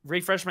 I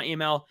refresh my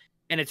email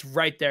and it's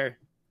right there.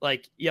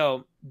 Like,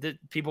 yo, the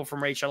people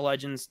from Raid Shadow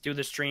Legends do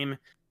the stream.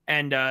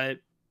 And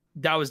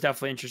that was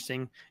definitely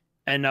interesting.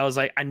 And I was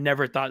like, I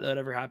never thought that would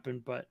ever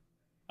happen, but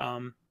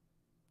it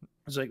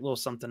was like a little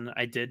something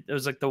I did. It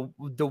was like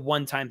the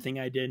one time thing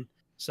I did.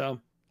 So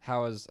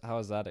how was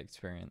that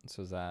experience?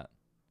 Was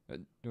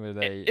Were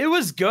they? It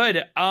was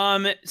good.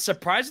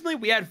 Surprisingly,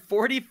 we had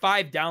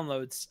 45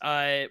 downloads,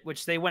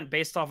 which they went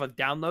based off of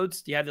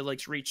downloads. You had to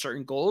like reach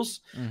certain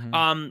goals.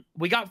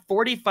 We got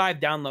 45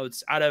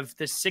 downloads out of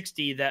the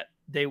 60 that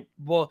they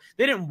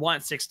didn't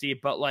want 60,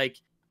 but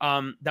like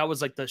that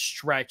was like the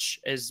stretch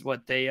is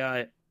what they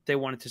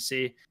wanted to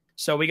see.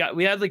 So we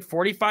had like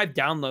 45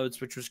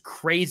 downloads, which was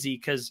crazy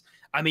because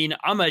I mean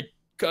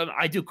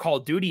I do Call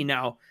of Duty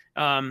now,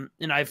 and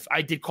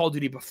I did Call of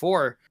Duty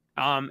before.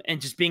 And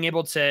just being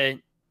able to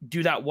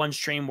do that one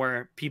stream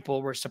where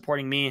people were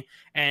supporting me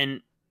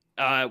and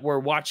were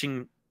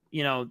watching,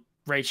 you know,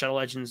 Raid Shadow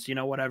Legends, you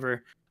know,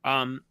 whatever.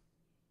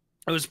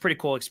 It was a pretty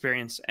cool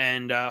experience,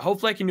 and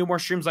hopefully I can do more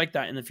streams like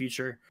that in the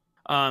future.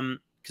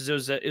 Because it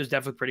was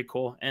definitely pretty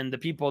cool, and the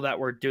people that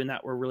were doing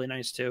that were really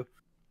nice too.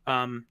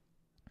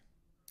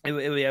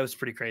 It was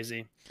pretty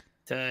crazy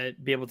to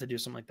be able to do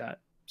something like that.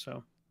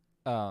 So,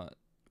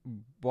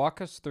 walk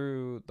us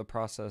through the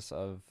process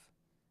of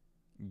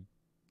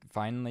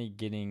finally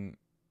getting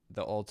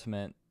the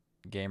ultimate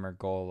gamer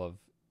goal of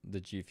the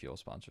GFuel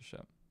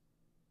sponsorship.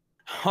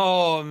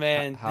 Oh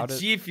man, how the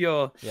did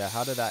GFuel. Yeah,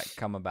 how did that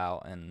come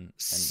about? And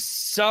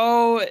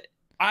So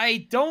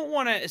I don't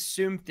want to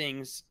assume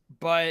things,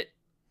 but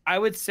I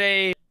would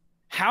say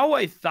how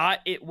I thought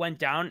it went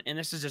down, and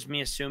this is just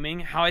me assuming,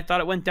 how I thought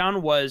it went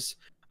down was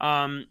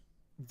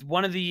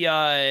one of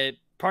the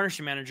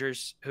partnership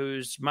managers,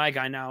 who's my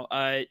guy now,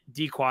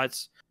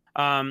 D-Quads,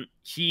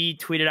 he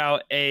tweeted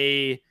out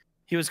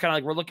he was kind of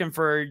like, we're looking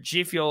for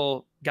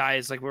GFuel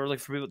guys, like we're looking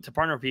for people to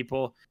partner with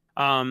people.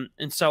 And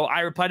so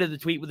I replied to the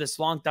tweet with this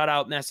long thought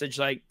out message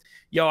like,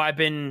 yo,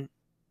 I'm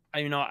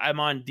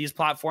on these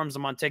platforms.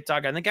 I'm on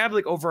TikTok. I think I have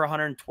like over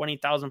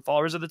 120,000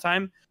 followers at the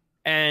time.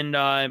 And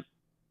I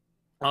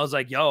was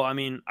like, yo, I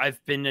mean, I've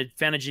been a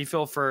fan of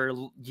GFuel for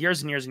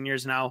years and years and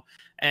years now.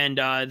 And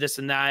this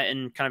and that,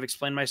 and kind of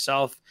explained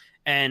myself.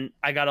 And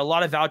I got a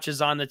lot of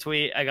vouchers on the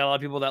tweet. I got a lot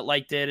of people that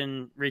liked it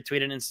and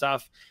retweeted and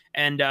stuff.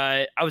 And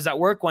I was at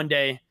work one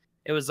day.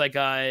 It was like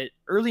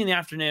early in the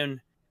afternoon,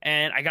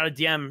 and I got a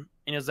DM, and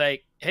it was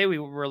like, hey, we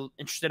were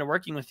interested in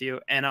working with you.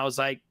 And I was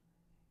like,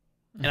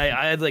 and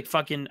I had like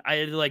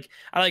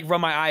I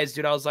run my eyes,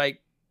 dude. I was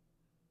like,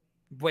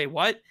 wait,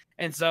 what?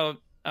 And so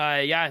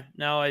I've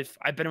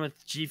been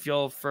with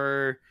GFuel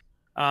for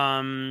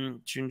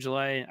June,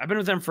 July. I've been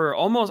with them for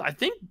almost, I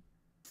think,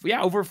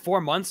 over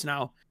 4 months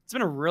now. It's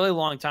been a really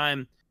long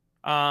time.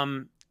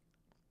 And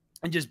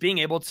just being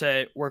able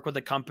to work with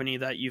a company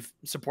that you've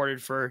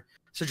supported for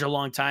such a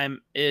long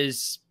time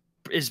is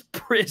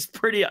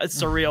pretty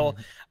surreal.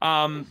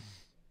 And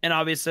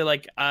obviously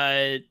like,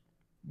 I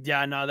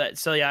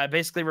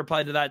basically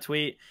replied to that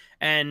tweet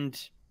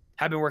and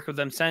have been working with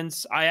them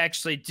since. I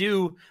actually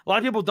do. A lot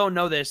of people don't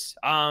know this,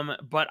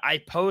 but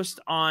I post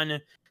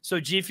on, so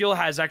GFuel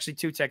has actually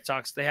 2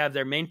 TikToks. They have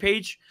their main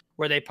page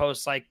where they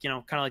post like, you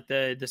know, kind of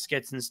like the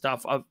skits and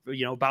stuff of,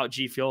 you know, about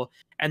GFuel.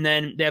 And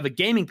then they have a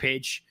gaming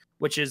page,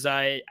 which is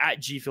at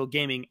GFuel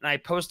Gaming. And I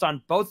post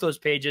on both those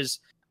pages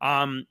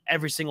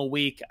every single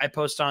week. I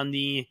post on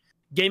the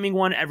gaming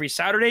one every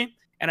Saturday,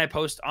 and I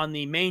post on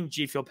the main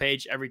GFuel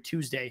page every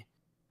Tuesday.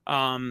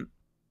 And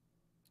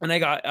I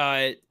got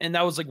and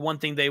that was like one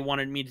thing they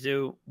wanted me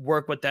to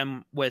work with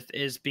them with,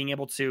 is being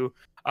able to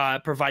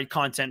provide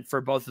content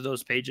for both of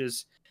those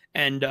pages.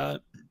 And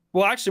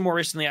well, actually more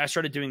recently I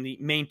started doing the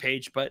main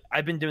page, but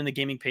I've been doing the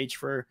gaming page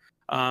for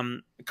a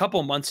couple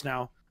of months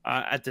now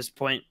at this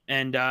point.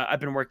 And I've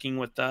been working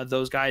with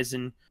those guys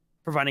and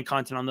providing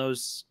content on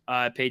those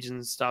pages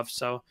and stuff.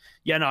 So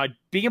yeah, no,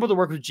 being able to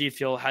work with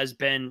GFuel has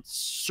been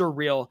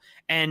surreal.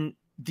 And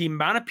the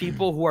amount of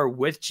people who are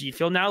with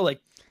GFuel now,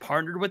 like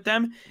partnered with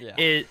them,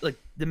 is like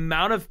the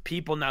amount of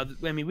people now.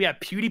 I mean, we have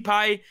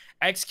PewDiePie,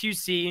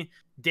 XQC,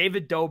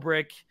 David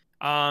Dobrik.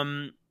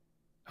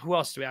 Who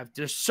else do we have?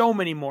 There's so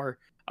many more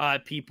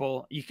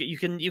people. You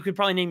could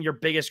probably name your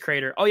biggest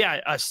creator. Oh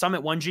yeah,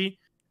 Summit 1G,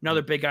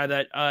 another big guy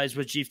that is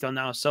with GFuel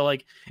now. So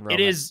like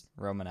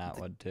Roman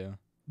Atwood too.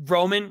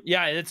 Roman,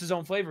 yeah, it's his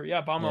own flavor. Yeah,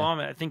 Bomb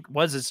Mama, I think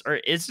is his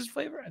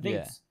flavor. I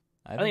think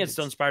it's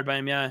still inspired by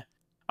him. Yeah.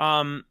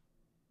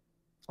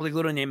 Like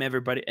literally name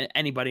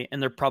anybody,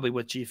 and they're probably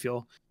with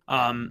GFuel.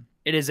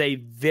 It is a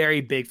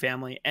very big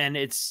family, and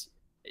it's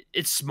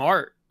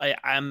smart.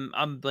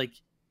 I'm like,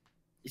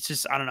 it's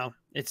just, I don't know.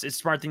 It's a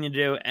smart thing to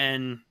do.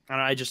 And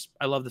I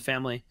love the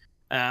family.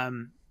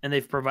 And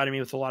they've provided me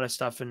with a lot of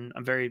stuff, and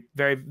I'm very,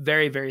 very,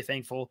 very, very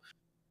thankful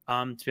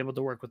to be able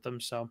to work with them.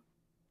 So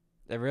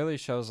it really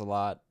shows a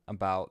lot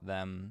about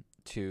them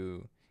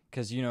too,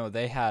 because you know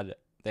they had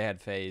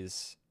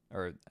FaZe,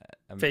 or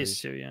FaZe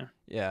 2, yeah.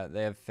 Yeah,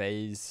 they have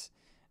FaZe.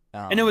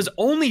 And it was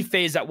only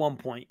FaZe at one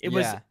point. It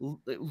was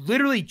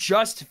literally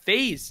just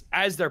FaZe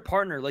as their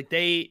partner. Like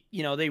they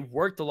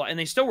worked a lot, and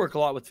they still work a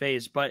lot with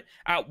FaZe. But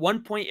at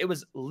one point, it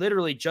was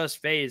literally just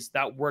FaZe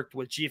that worked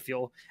with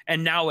GFuel.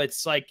 And now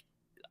it's like,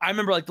 I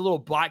remember like the little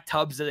black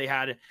tubs that they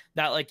had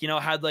that like, you know,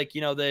 had like,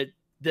 you know,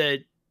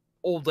 the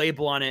old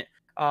label on it.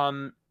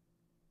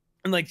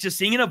 And like just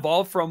seeing it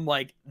evolve from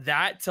like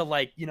that to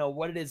like, you know,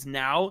 what it is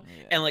now,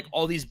 and like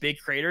all these big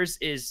creators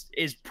is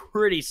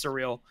pretty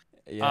surreal.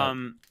 Yeah,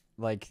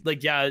 like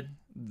yeah,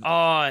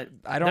 I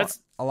don't. that's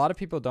A lot of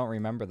people don't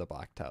remember the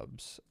black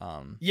tubs.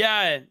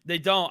 yeah, they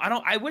don't.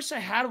 I wish I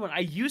had one. I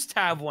used to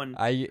have one.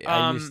 I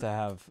used to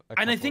have a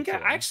and I couple think too.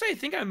 I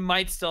think I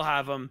might still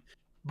have them,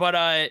 but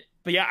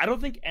yeah, I don't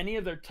think any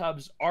of their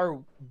tubs are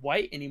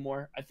white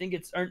anymore. I think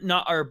it's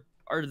are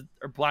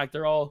black.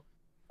 They're all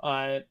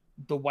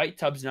the white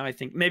tubs now. I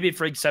think maybe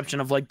for exception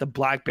of like the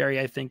BlackBerry,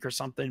 I think, or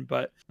something.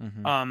 But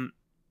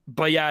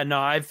but yeah, no,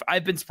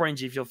 I've been sporting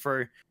G Fuel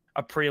for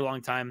a pretty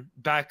long time.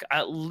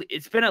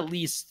 It's been at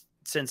least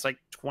since like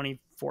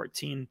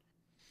 2014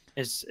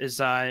 is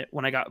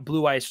when I got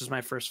Blue Ice was my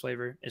first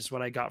flavor, is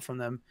what I got from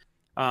them.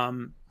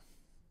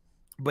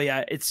 But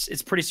yeah,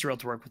 it's pretty surreal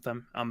to work with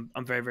them.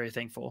 I'm very, very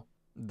thankful.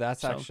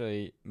 That's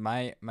actually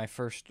my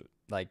first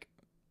like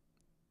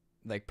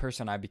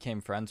person I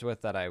became friends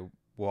with that I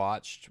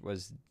watched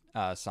was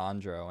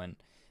Sandro, and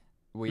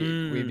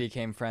we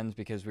became friends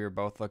because we were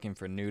both looking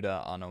for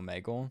Nuda on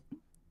Omegle.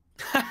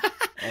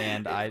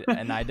 And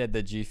I did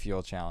the G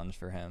Fuel challenge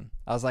for him.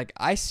 I was like,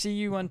 I see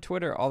you on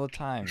Twitter all the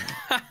time,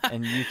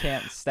 and you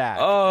can't stack.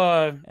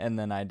 And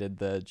then I did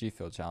the G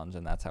Fuel challenge,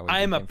 and that's how we.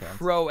 I am a friends.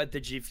 pro at the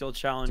G Fuel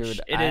challenge.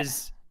 Dude,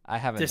 I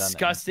haven't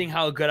disgusting done it.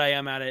 how good I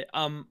am at it.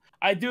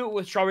 I do it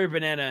with strawberry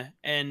banana,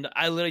 and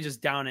I literally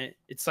just down it.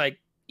 It's like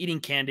eating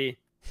candy.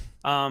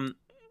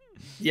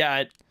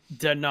 Yeah,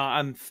 no,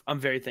 I'm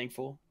very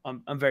thankful.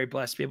 I'm very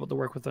blessed to be able to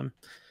work with them.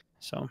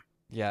 So.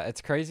 Yeah,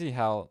 it's crazy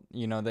how,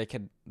 you know, they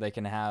can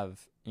have,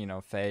 you know,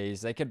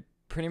 FaZe. They could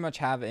pretty much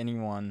have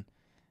anyone.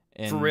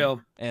 For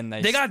real. And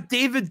they got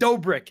David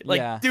Dobrik. Like,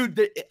 yeah. Dude,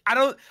 I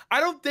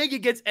don't think it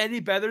gets any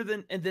better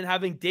than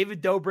having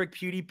David Dobrik,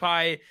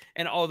 PewDiePie,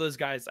 and all those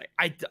guys.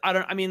 Like,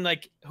 I mean,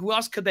 like, who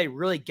else could they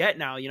really get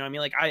now? You know what I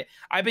mean? Like,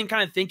 I've been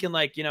kind of thinking,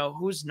 like, you know,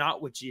 who's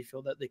not with G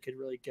Fuel that they could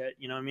really get,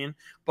 you know what I mean?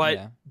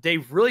 But they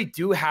really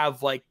do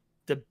have, like,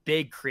 the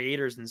big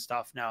creators and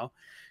stuff now,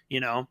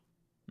 you know?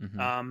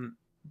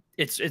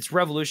 It's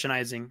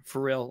revolutionizing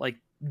for real. Like,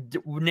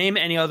 name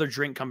any other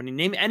drink company,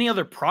 name any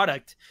other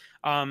product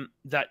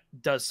that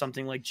does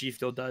something like G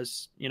Fuel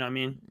does, you know what I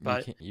mean?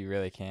 But you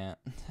really can't.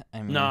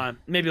 I mean, nah,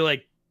 maybe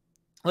like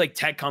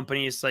tech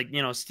companies like,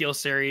 you know,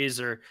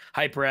 SteelSeries or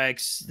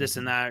HyperX, this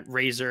and that,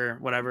 Razer,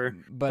 whatever.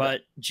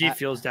 But G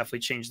Fuel's definitely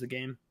changed the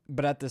game.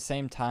 But at the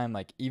same time,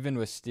 like, even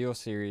with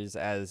SteelSeries,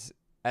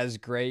 as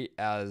great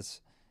as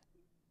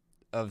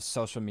of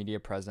social media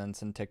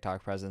presence and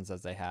TikTok presence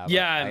as they have,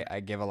 I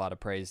give a lot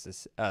of praise to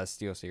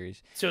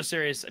SteelSeries.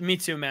 SteelSeries, me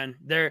too, man.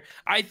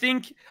 I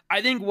think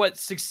what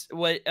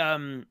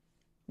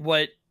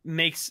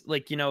makes,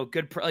 like, you know,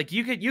 good like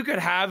you could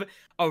have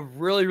a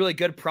really, really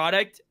good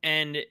product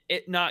and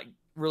it not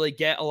really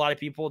get a lot of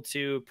people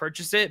to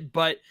purchase it,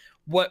 but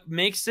what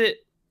makes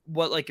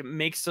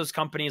those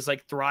companies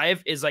like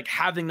thrive is like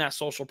having that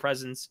social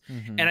presence.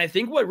 And I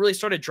think what really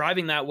started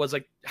driving that was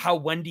like how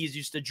Wendy's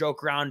used to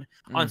joke around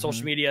on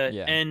social media,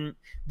 and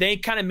they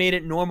kind of made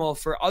it normal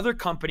for other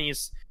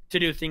companies to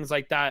do things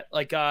like that.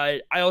 Like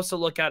I also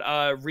look at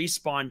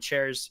Respawn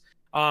chairs.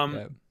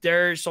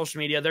 Their social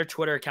media, their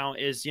Twitter account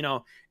is, you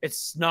know,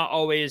 it's not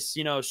always,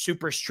 you know,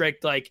 super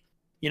strict, like,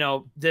 you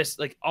know, this,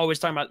 like, always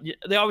talking about,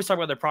 they always talk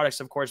about their products,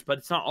 of course, but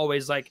it's not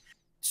always like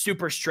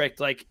super strict,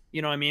 like,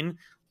 you know what I mean?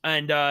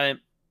 And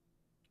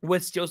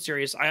with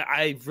SteelSeries,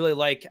 I really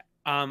like.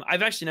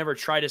 I've actually never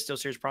tried a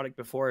SteelSeries product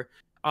before,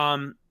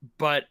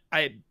 but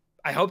I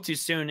hope to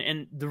soon.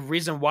 And the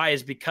reason why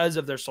is because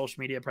of their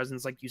social media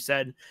presence, like you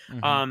said.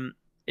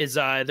 Is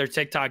their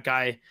TikTok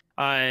guy.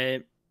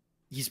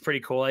 He's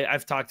pretty cool.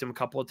 I've talked to him a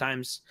couple of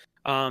times.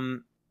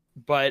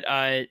 But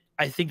I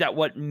think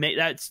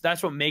that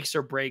that's what makes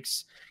or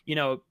breaks, you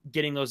know,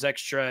 getting those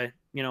extra,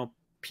 you know,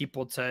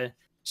 people to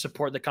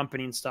support the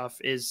company and stuff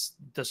is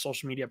the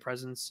social media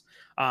presence,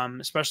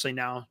 especially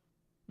now.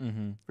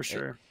 For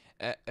sure.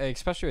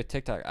 Especially with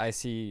TikTok, I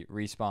see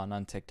Respawn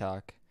on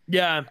TikTok.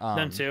 Yeah,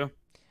 them too.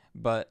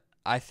 But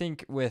I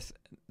think with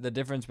the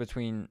difference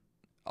between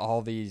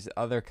all these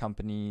other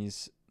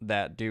companies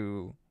that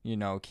do, you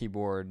know,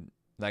 keyboard,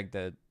 like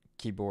the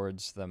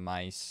keyboards, the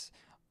mice,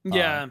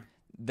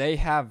 they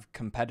have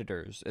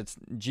competitors. It's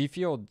G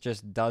Fuel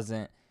just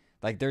doesn't,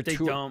 like, they're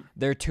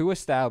too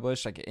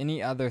established. Like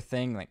any other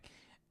thing, like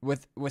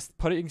with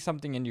putting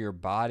something into your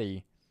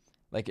body,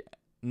 like,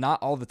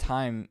 not all the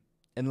time,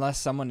 unless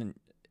someone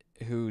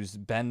who's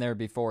been there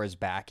before is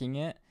backing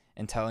it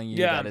and telling you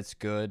that it's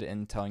good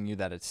and telling you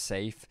that it's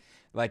safe.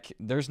 Like,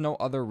 there's no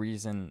other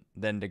reason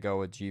than to go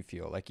with G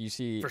Fuel. Like, you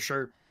see, for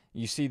sure,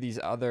 you see these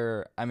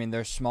other, I mean,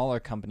 there's smaller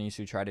companies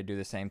who try to do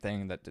the same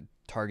thing, that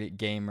target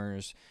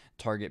gamers,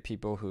 target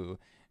people who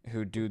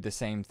do the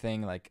same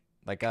thing like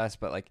us,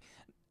 but like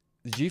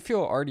G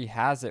Fuel already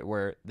has it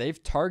where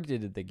they've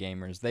targeted the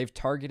gamers. They've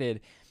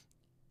targeted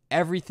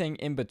everything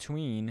in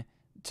between,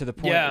 to the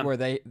point where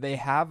they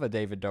have a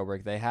David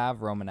Dobrik, they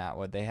have Roman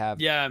Atwood, they have,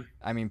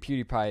 I mean,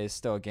 PewDiePie is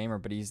still a gamer,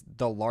 but he's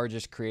the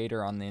largest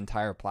creator on the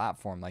entire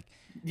platform. Like,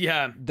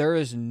 there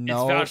is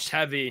no, it's vouched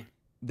heavy.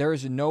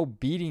 there's no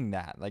beating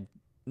that. Like,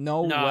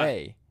 no Nah,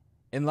 way.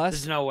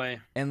 there's no way.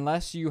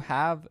 Unless you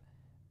have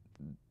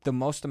the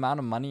most amount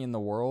of money in the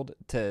world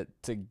to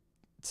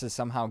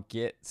somehow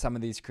get some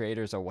of these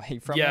creators away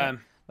from Yeah. it.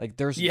 Like,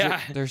 there's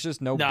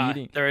just no Nah,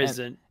 beating there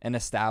isn't an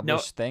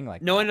established thing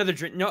like no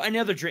that. any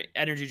other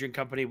energy drink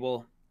company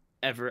will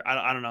ever.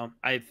 I don't know.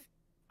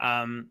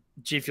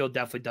 G Fuel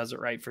definitely does it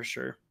right for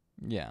sure.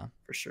 Yeah,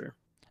 For sure.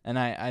 and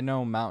I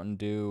know Mountain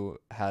Dew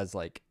has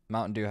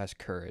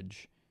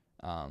Courage,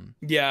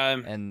 Yeah.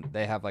 and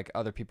they have like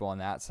other people on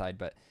that side,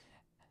 but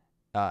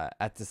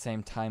at the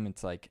same time,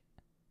 it's like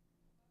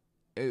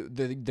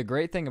the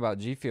great thing about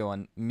G Fuel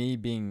and me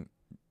being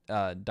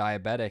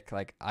diabetic,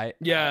 like I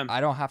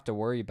don't have to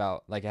worry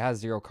about, like, it has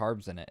 0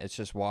 carbs in it. It's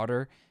just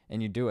water,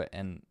 and you do it,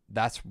 and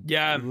that's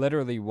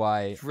literally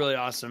why. It's really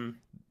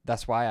awesome.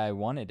 That's why I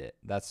wanted it.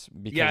 That's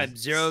because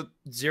zero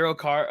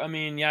carb. I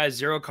mean,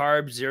 0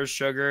 carbs, 0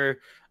 sugar.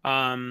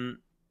 Some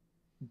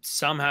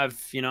have,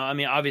 I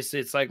mean, obviously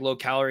it's like low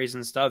calories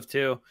and stuff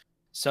too.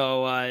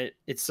 So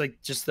it's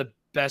like just the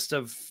best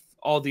of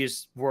all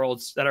these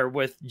worlds that are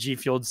with G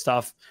Fueled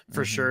stuff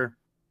for sure.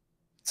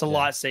 It's a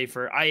lot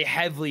safer. I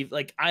heavily,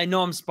 like, I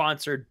know I'm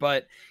sponsored,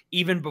 but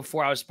even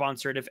before I was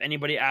sponsored, if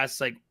anybody asks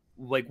like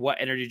what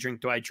energy drink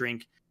do I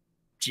drink,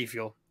 G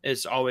Fuel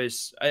is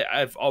always,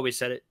 I've always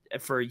said it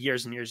for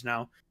years and years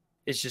now.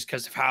 It's just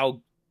because of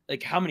how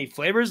many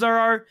flavors there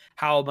are,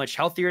 how much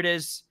healthier it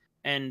is,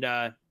 and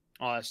all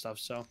that stuff.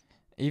 So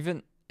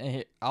even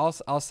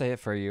I'll say it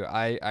for you.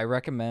 I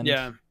recommend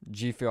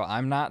G Fuel.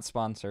 I'm not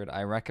sponsored.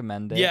 I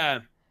recommend it.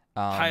 Yeah,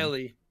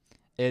 highly.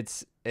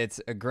 It's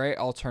a great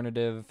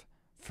alternative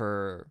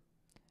for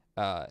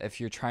if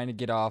you're trying to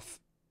get off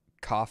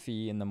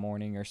coffee in the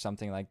morning or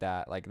something like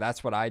that. Like,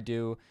 that's what I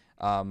do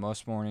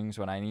most mornings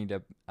when I need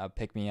to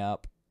pick me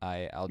up.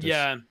 I'll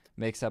just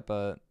mix up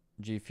a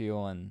G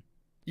Fuel and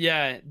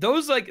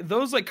those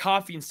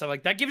coffee and stuff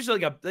like that gives you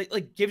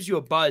gives you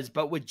a buzz.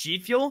 But with G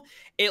Fuel,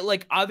 it,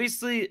 like,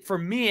 obviously for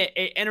me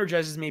it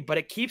energizes me, but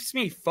it keeps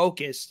me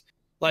focused.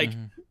 Like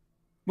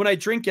when I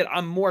drink it,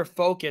 I'm more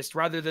focused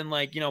rather than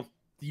like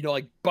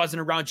buzzing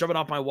around, jumping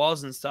off my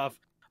walls and stuff.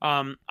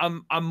 I'm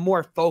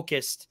more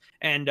focused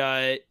and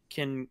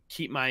can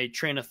keep my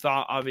train of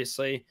thought,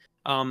 obviously.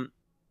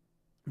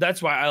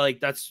 That's why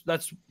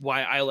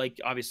I like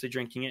obviously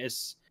drinking it,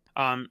 is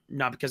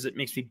not because it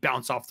makes me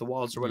bounce off the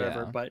walls or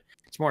whatever, but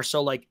it's more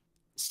so like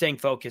staying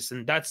focused.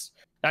 And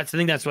I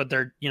think that's what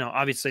they're,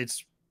 obviously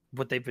it's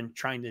what they've been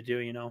trying to do,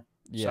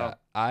 Yeah. So.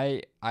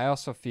 I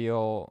also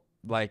feel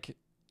like,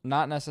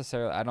 not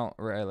necessarily, I don't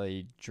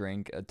really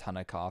drink a ton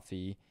of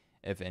coffee,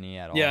 if any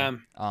at all. Yeah.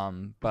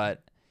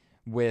 But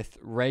with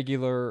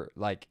regular,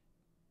 like,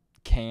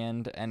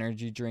 canned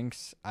energy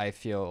drinks, I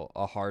feel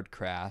a hard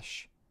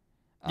crash.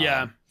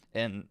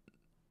 And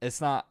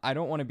it's not, I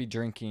don't want to be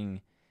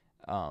drinking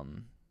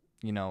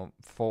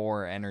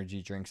 4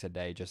 energy drinks a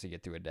day just to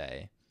get through a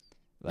day.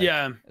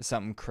 Like,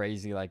 something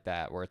crazy like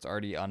that where it's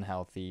already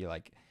unhealthy.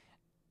 Like,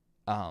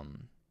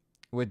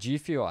 with G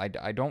Fuel,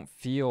 I don't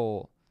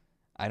feel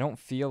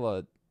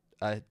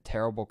a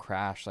terrible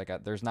crash. Like,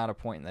 there's not a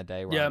point in the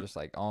day where I'm just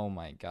like, oh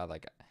my God,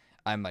 like,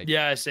 I'm like,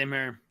 same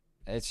here.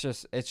 It's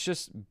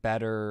just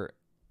better.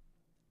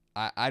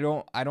 I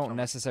don't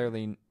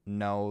necessarily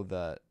know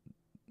the,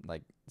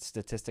 like,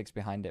 statistics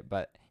behind it,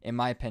 but in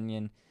my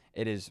opinion,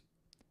 it is,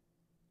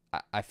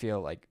 I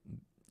feel like,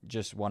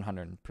 just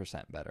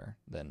 100% better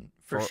than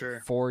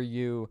for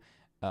you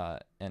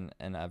and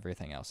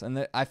everything else.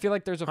 And I feel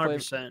like there's a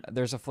 100%.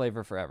 There's a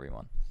flavor for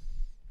everyone.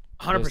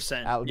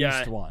 100%. At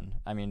least one.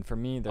 I mean, for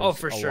me,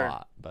 there's a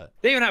lot, but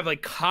they even have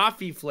like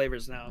coffee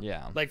flavors now.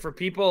 Yeah. Like, for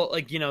people,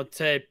 like,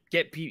 to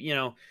get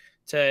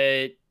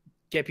to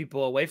get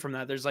people away from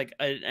that, there's like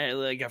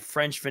a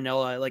French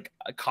vanilla, like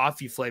a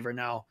coffee flavor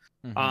now.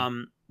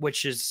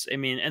 Which is, I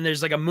mean, and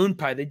there's like a moon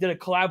pie. They did a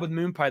collab with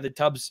moon pie, the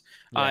tubs.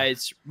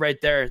 It's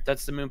right there.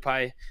 That's the moon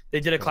pie. They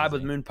did a collab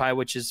with moon pie,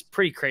 which is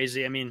pretty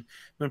crazy. I mean,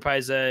 moon pie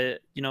is a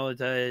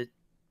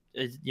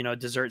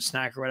dessert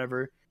snack or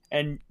whatever,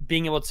 and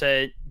being able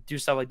to do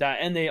stuff like that.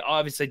 And they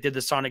obviously did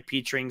the Sonic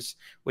Peach rings,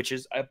 which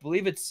is, I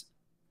believe it's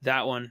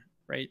that one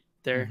right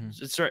there.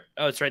 It's right.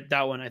 Oh, it's right.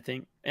 That one, I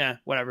think. Yeah,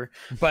 whatever.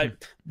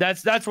 But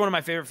that's one of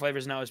my favorite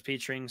flavors now, is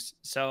peach rings.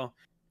 So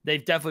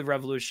they've definitely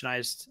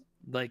revolutionized,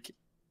 like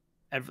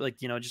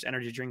just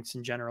energy drinks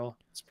in general.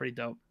 It's pretty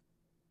dope.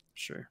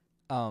 Sure.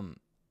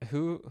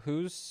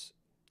 Who's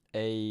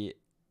I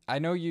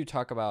know you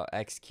talk about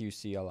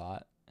XQC a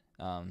lot.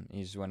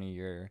 He's one of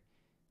your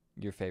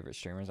favorite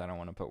streamers. I don't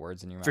want to put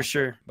words in your mouth. For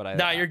sure.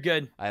 But you're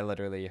good. I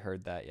literally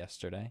heard that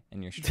yesterday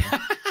in your stream.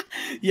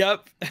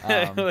 Yep.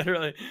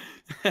 Literally.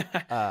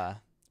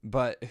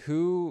 But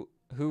who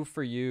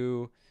for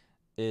you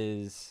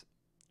who's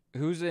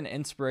an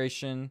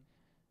inspiration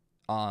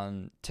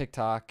on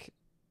TikTok,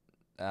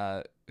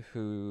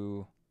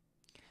 who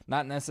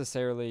not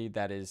necessarily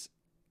that is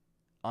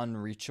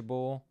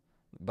unreachable,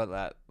 but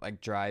that,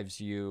 like, drives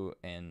you?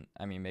 And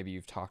I mean, maybe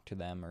you've talked to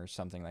them or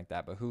something like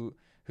that, but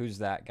who's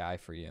that guy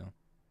for you?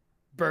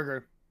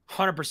 Burger.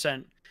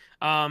 100%.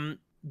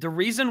 the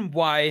reason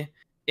why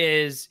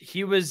is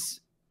he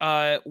was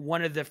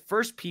one of the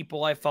first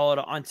people I followed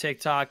on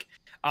TikTok.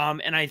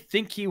 And I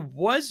think he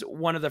was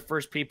one of the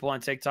first people on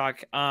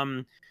TikTok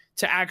to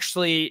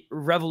actually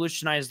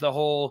revolutionize the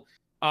whole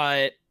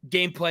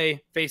gameplay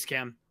face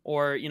cam.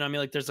 Or, you know what I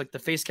mean? Like there's like the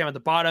face cam at the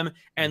bottom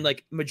and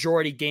like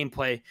majority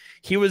gameplay.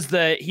 He was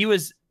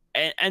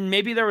and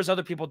maybe there was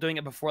other people doing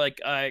it before, like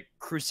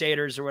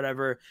Crusaders or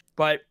whatever,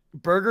 but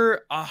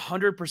Burger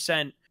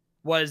 100%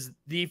 was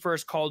the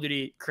first Call of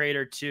Duty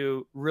creator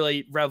to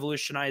really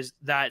revolutionize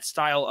that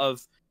style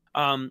of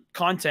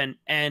content.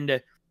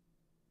 And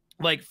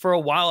like for a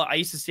while, I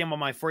used to see him on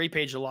my For You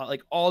page a lot,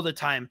 like all the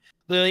time.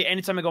 Literally,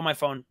 anytime I go on my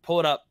phone, pull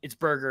it up, it's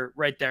Burger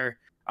right there.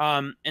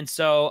 And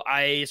so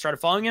I started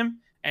following him,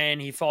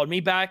 and he followed me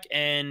back.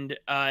 And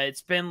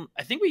it's been,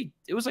 I think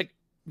it was like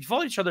we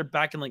followed each other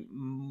back in like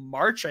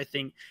March, I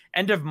think,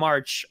 end of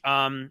March,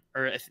 or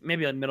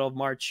maybe like middle of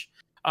March.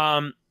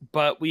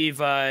 But we've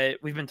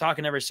been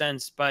talking ever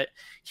since. But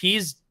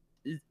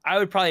I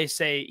would probably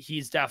say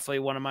he's definitely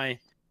one of my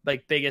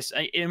like biggest,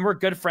 and we're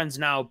good friends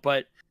now,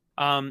 but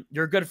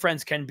your good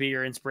friends can be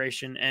your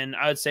inspiration. And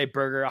I would say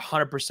Burger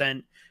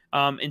 100%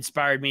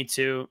 inspired me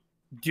to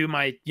do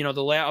my, you know,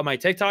 the layout of my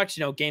TikToks,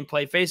 you know,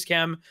 gameplay, face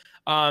cam,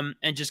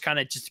 and just kind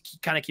of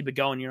keep it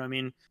going. You know what I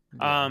mean?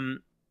 Yeah.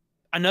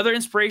 Another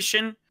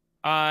inspiration,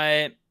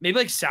 maybe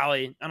like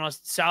Sally. I don't know,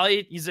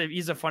 Sally.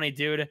 He's a funny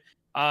dude.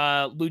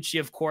 Lucci,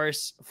 of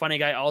course, funny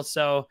guy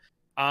also.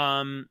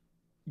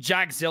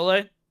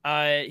 Jackzilla.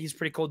 He's a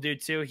pretty cool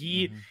dude too.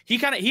 He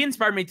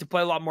inspired me to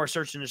play a lot more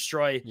Search and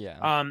Destroy.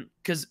 Yeah.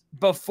 Because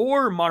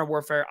before Modern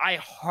Warfare, I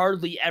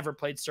hardly ever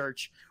played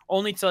Search,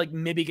 only to like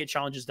maybe get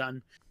challenges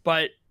done.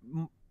 But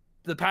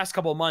the past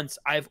couple of months,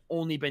 I've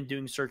only been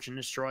doing Search and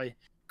Destroy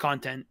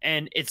content,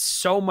 and it's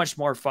so much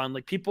more fun.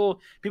 Like people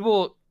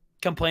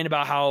complain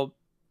about how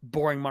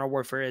boring Modern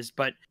Warfare is,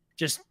 but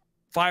just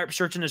fire up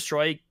Search and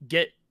Destroy,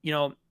 get, you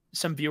know,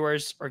 some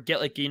viewers, or get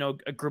like, you know,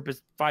 a group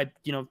of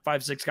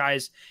 5-6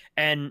 guys,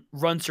 and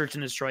run Search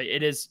and Destroy.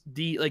 It is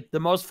the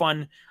most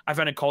fun I've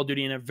had in Call of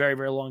Duty in a very,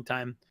 very long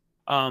time.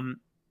 But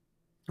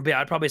yeah,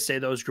 I'd probably say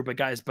those group of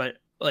guys, but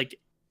like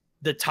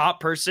the top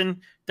person,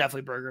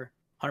 definitely Burger,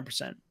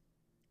 100%.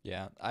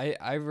 Yeah,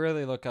 I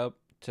really look up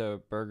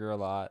to Burger a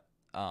lot.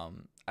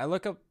 I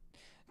look up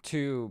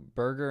to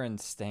Burger and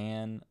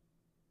Stan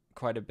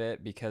quite a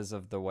bit because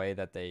of the way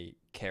that they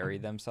carry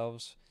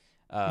themselves.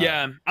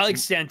 Yeah, I like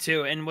Stan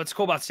too. And what's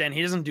cool about Stan,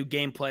 he doesn't do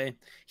gameplay.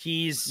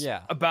 He's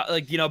about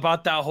like, you know,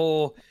 about that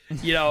whole,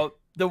 you know,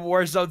 the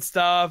Warzone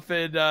stuff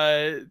and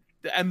the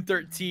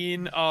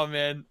M13. Oh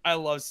man, I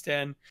love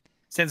Stan.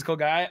 Stan's a cool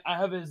guy. I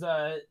have his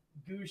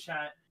Goosh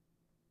hat.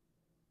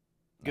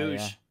 Goosh. Oh,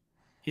 yeah.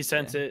 He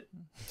sent it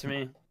to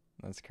me.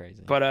 That's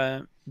crazy.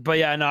 But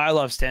yeah, no, I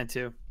love Stan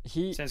too.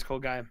 Stan's a cool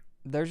guy.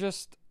 They're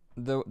just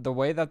the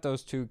way that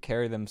those two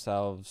carry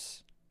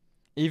themselves.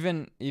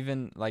 Even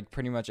like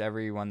pretty much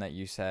everyone that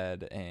you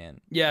said, and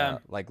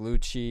like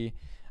Lucci,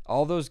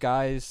 all those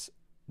guys,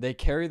 they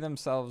carry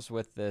themselves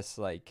with this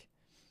like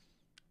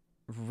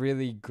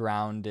really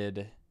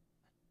grounded,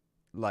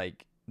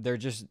 like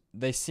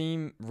they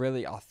seem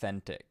really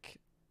authentic.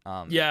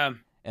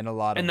 In a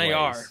lot of ways. And they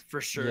are,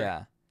 for sure.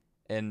 Yeah.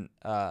 And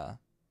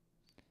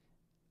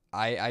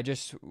I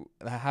just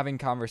having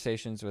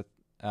conversations with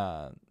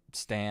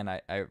Stan,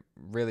 I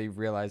really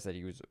realized that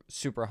he was a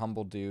super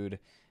humble dude.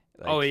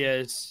 Like, he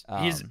is.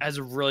 He has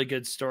a really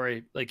good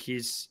story. Like,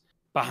 he's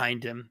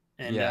behind him,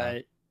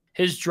 and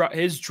his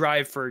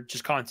drive for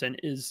just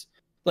content is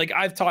like,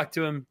 I've talked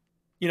to him.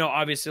 You know,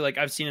 obviously, like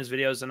I've seen his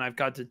videos, and I've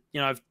got to,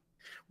 you know,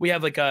 we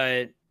have like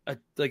a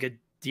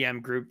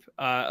DM group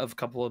of a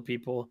couple of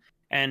people,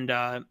 and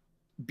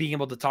being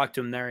able to talk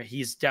to him there,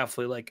 he's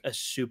definitely like a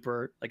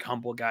super like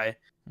humble guy,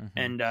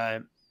 and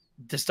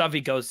the stuff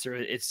he goes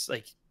through, it's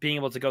like being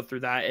able to go through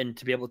that and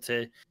to be able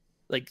to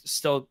like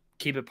still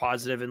keep it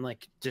positive and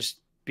like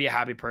just be a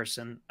happy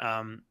person.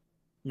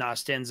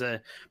 Stan's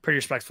a pretty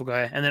respectful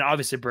guy. And then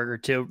obviously Burger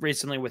too,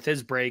 recently with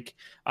his break,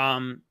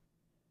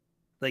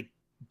 like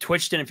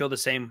Twitch didn't feel the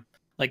same.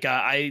 Like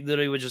I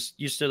literally would just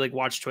used to like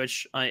watch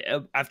Twitch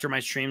after my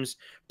streams.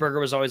 Burger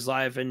was always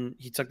live, and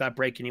he took that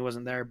break and he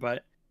wasn't there,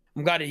 but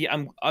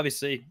I'm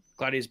obviously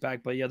glad he's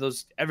back. But yeah,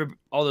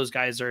 all those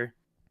guys are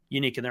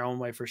unique in their own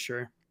way for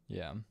sure.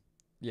 Yeah.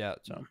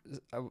 So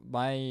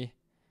my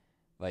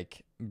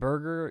like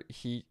Burger,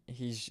 he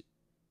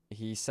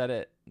said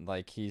it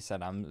like he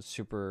said, I'm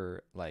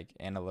super like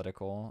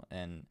analytical,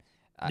 and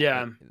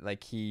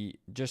like he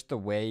just the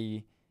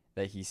way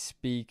that he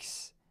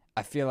speaks,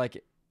 I feel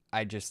like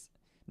I just,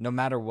 no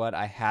matter what,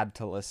 I had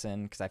to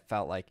listen, because I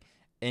felt like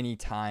any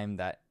time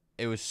that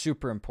it was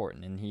super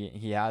important, and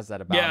he has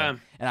that about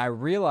him. And I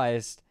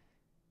realized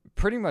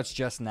pretty much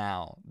just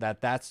now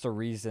that that's the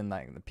reason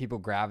that the people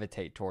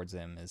gravitate towards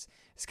him is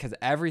because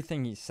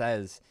everything he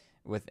says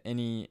with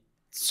any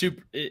it's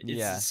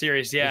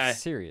serious.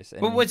 It's serious.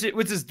 But which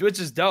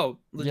is dope.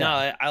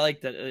 No, I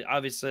like that.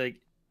 Obviously,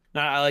 like,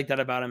 no, I like that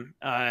about him.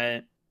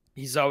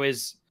 He's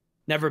always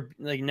never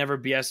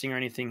BSing or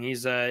anything.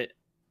 He's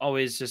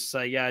always just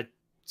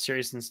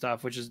serious and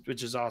stuff, which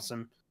is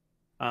awesome.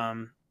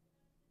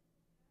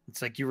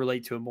 It's like you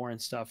relate to it more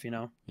and stuff, you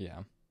know. Yeah.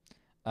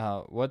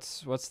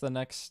 What's the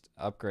next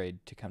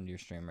upgrade to come to your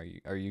stream?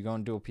 Are you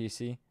going dual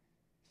PC?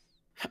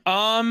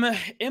 Am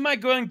I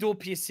going dual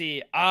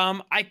PC?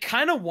 I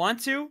kind of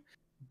want to,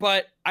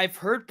 but I've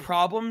heard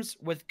problems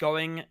with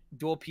going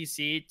dual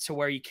PC to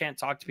where you can't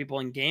talk to people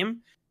in game.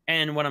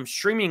 And when I'm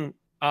streaming,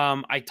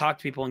 I talk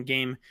to people in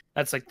game.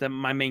 That's like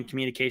my main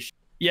communication.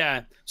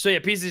 Yeah. So yeah,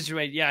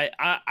 PC. Yeah.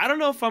 I don't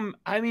know if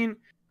I mean,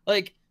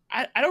 like,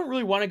 I don't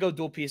really want to go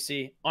dual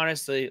PC,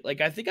 honestly. Like,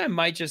 I think I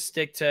might just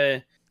stick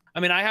to. I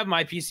mean, I have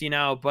my PC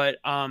now, but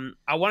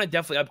I want to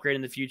definitely upgrade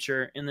in the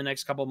future in the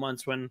next couple of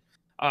months when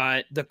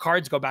the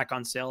cards go back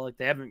on sale. Like,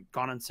 they haven't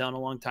gone on sale in a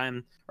long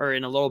time or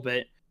in a little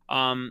bit.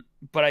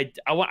 But I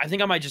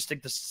think I might just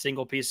stick to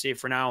single PC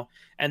for now,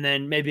 and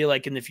then maybe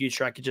like in the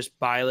future I could just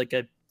buy like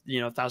a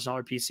 $1,000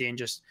 PC and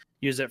just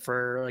use it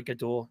for like a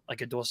dual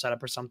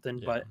setup or something.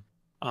 Yeah. But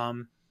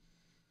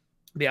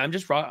yeah, I'm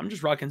just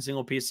rocking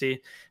single PC.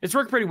 It's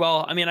worked pretty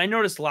well. I mean, I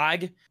noticed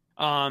lag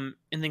and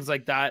things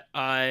like that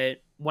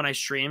when I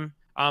stream.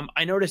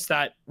 I noticed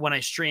that when I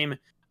stream,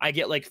 I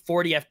get like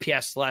 40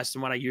 FPS less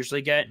than what I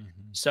usually get. Mm-hmm.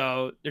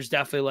 So there's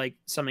definitely like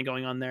something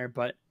going on there.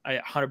 But I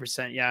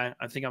 100%, yeah,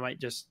 I think I might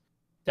just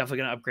definitely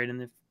gonna upgrade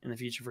in the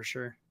future for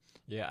sure.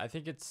 Yeah, I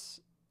think it's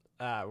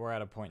we're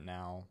at a point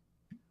now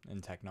in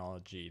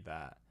technology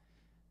that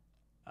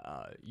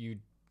you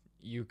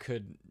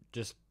could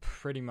just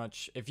pretty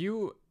much, if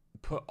you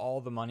put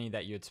all the money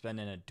that you'd spend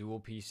in a dual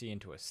PC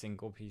into a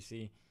single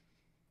PC,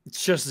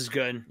 it's just as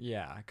good.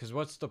 Yeah, because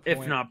what's the point?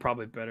 If not,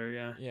 probably better.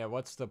 Yeah. Yeah,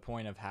 what's the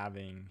point of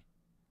having,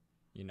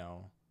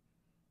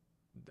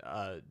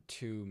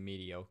 two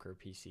mediocre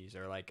PCs,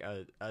 or like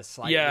a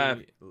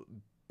slightly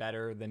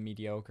better than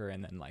mediocre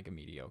and then like a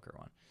mediocre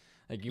one?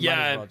 Like, you might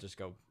as well just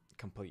go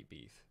complete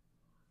beef.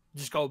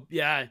 Just go,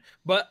 yeah.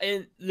 But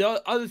and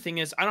the other thing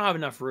is, I don't have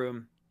enough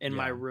room in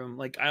my room.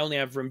 Like, I only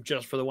have room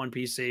just for the one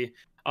PC.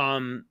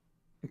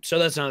 So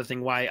that's another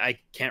thing why I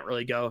can't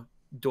really go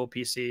dual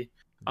PC.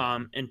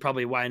 And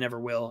probably why I never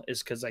will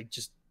is because I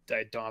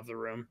don't have the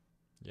room.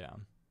 Yeah.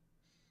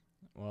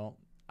 Well,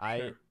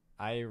 I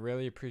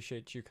really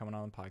appreciate you coming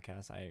on the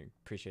podcast. I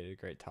appreciated a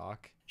great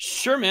talk.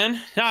 Sure,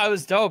 man. No, it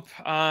was dope.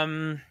 I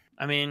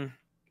mean,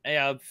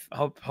 yeah,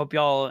 hope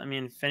y'all. I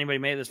mean, if anybody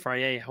made it this far,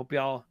 yeah, hope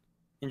y'all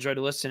enjoyed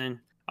listening.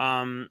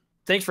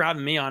 Thanks for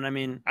having me on. I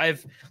mean,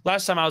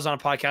 last time I was on a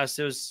podcast,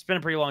 it's been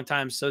a pretty long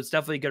time, so it's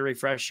definitely a good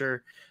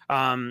refresher.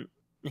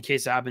 In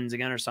case it happens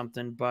again or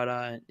something.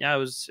 But yeah, it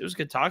was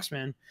good talks,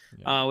 man.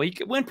 Yeah. We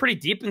went pretty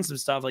deep in some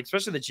stuff, like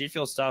especially the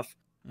GFuel stuff.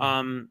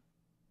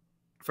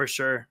 For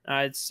sure.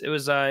 It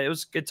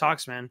was good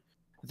talks, man.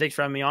 Thanks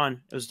for having me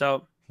on. It was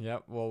dope.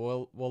 Yep.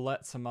 Well, we'll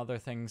let some other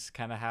things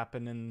kind of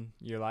happen in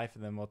your life,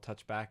 and then we'll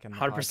touch back in the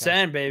 100%,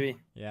 podcast. Baby.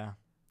 Yeah.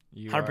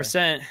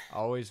 100%.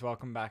 Always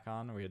welcome back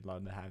on. We'd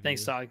love to have you.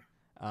 Thanks, dog.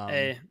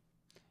 Hey.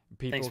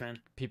 Thanks, man.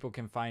 People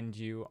can find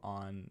you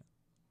on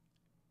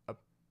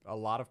a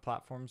lot of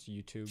platforms.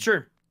 YouTube.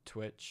 Sure.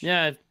 Twitch.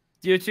 Yeah.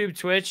 YouTube,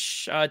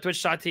 Twitch,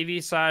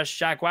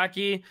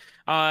 twitch.tv/JackWacke.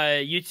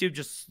 YouTube,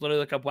 just literally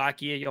look up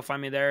Wacke. You'll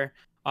find me there.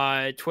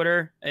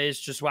 Twitter is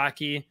just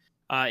Wacke.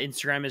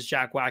 Instagram is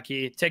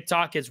JackWacke.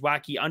 TikTok is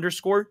Wacke_.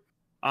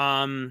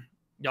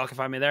 Y'all can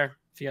find me there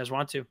if you guys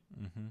want to.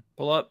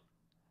 Pull up.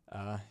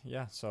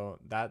 Yeah, so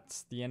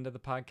that's the end of the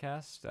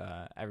podcast.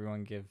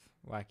 Everyone give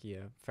Wacke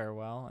a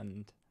farewell,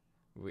 and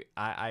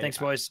thanks,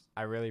 boys.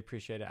 I really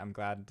appreciate it. I'm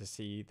glad to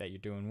see that you're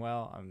doing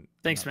well.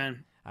 Thanks,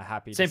 man. I'm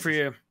happy. Same for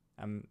you.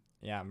 I'm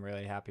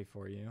really happy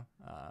for you.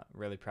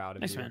 Really proud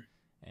of you. Thanks, man.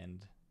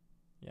 And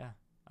yeah,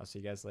 I'll see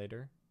you guys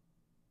later.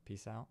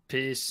 Peace out.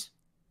 Peace.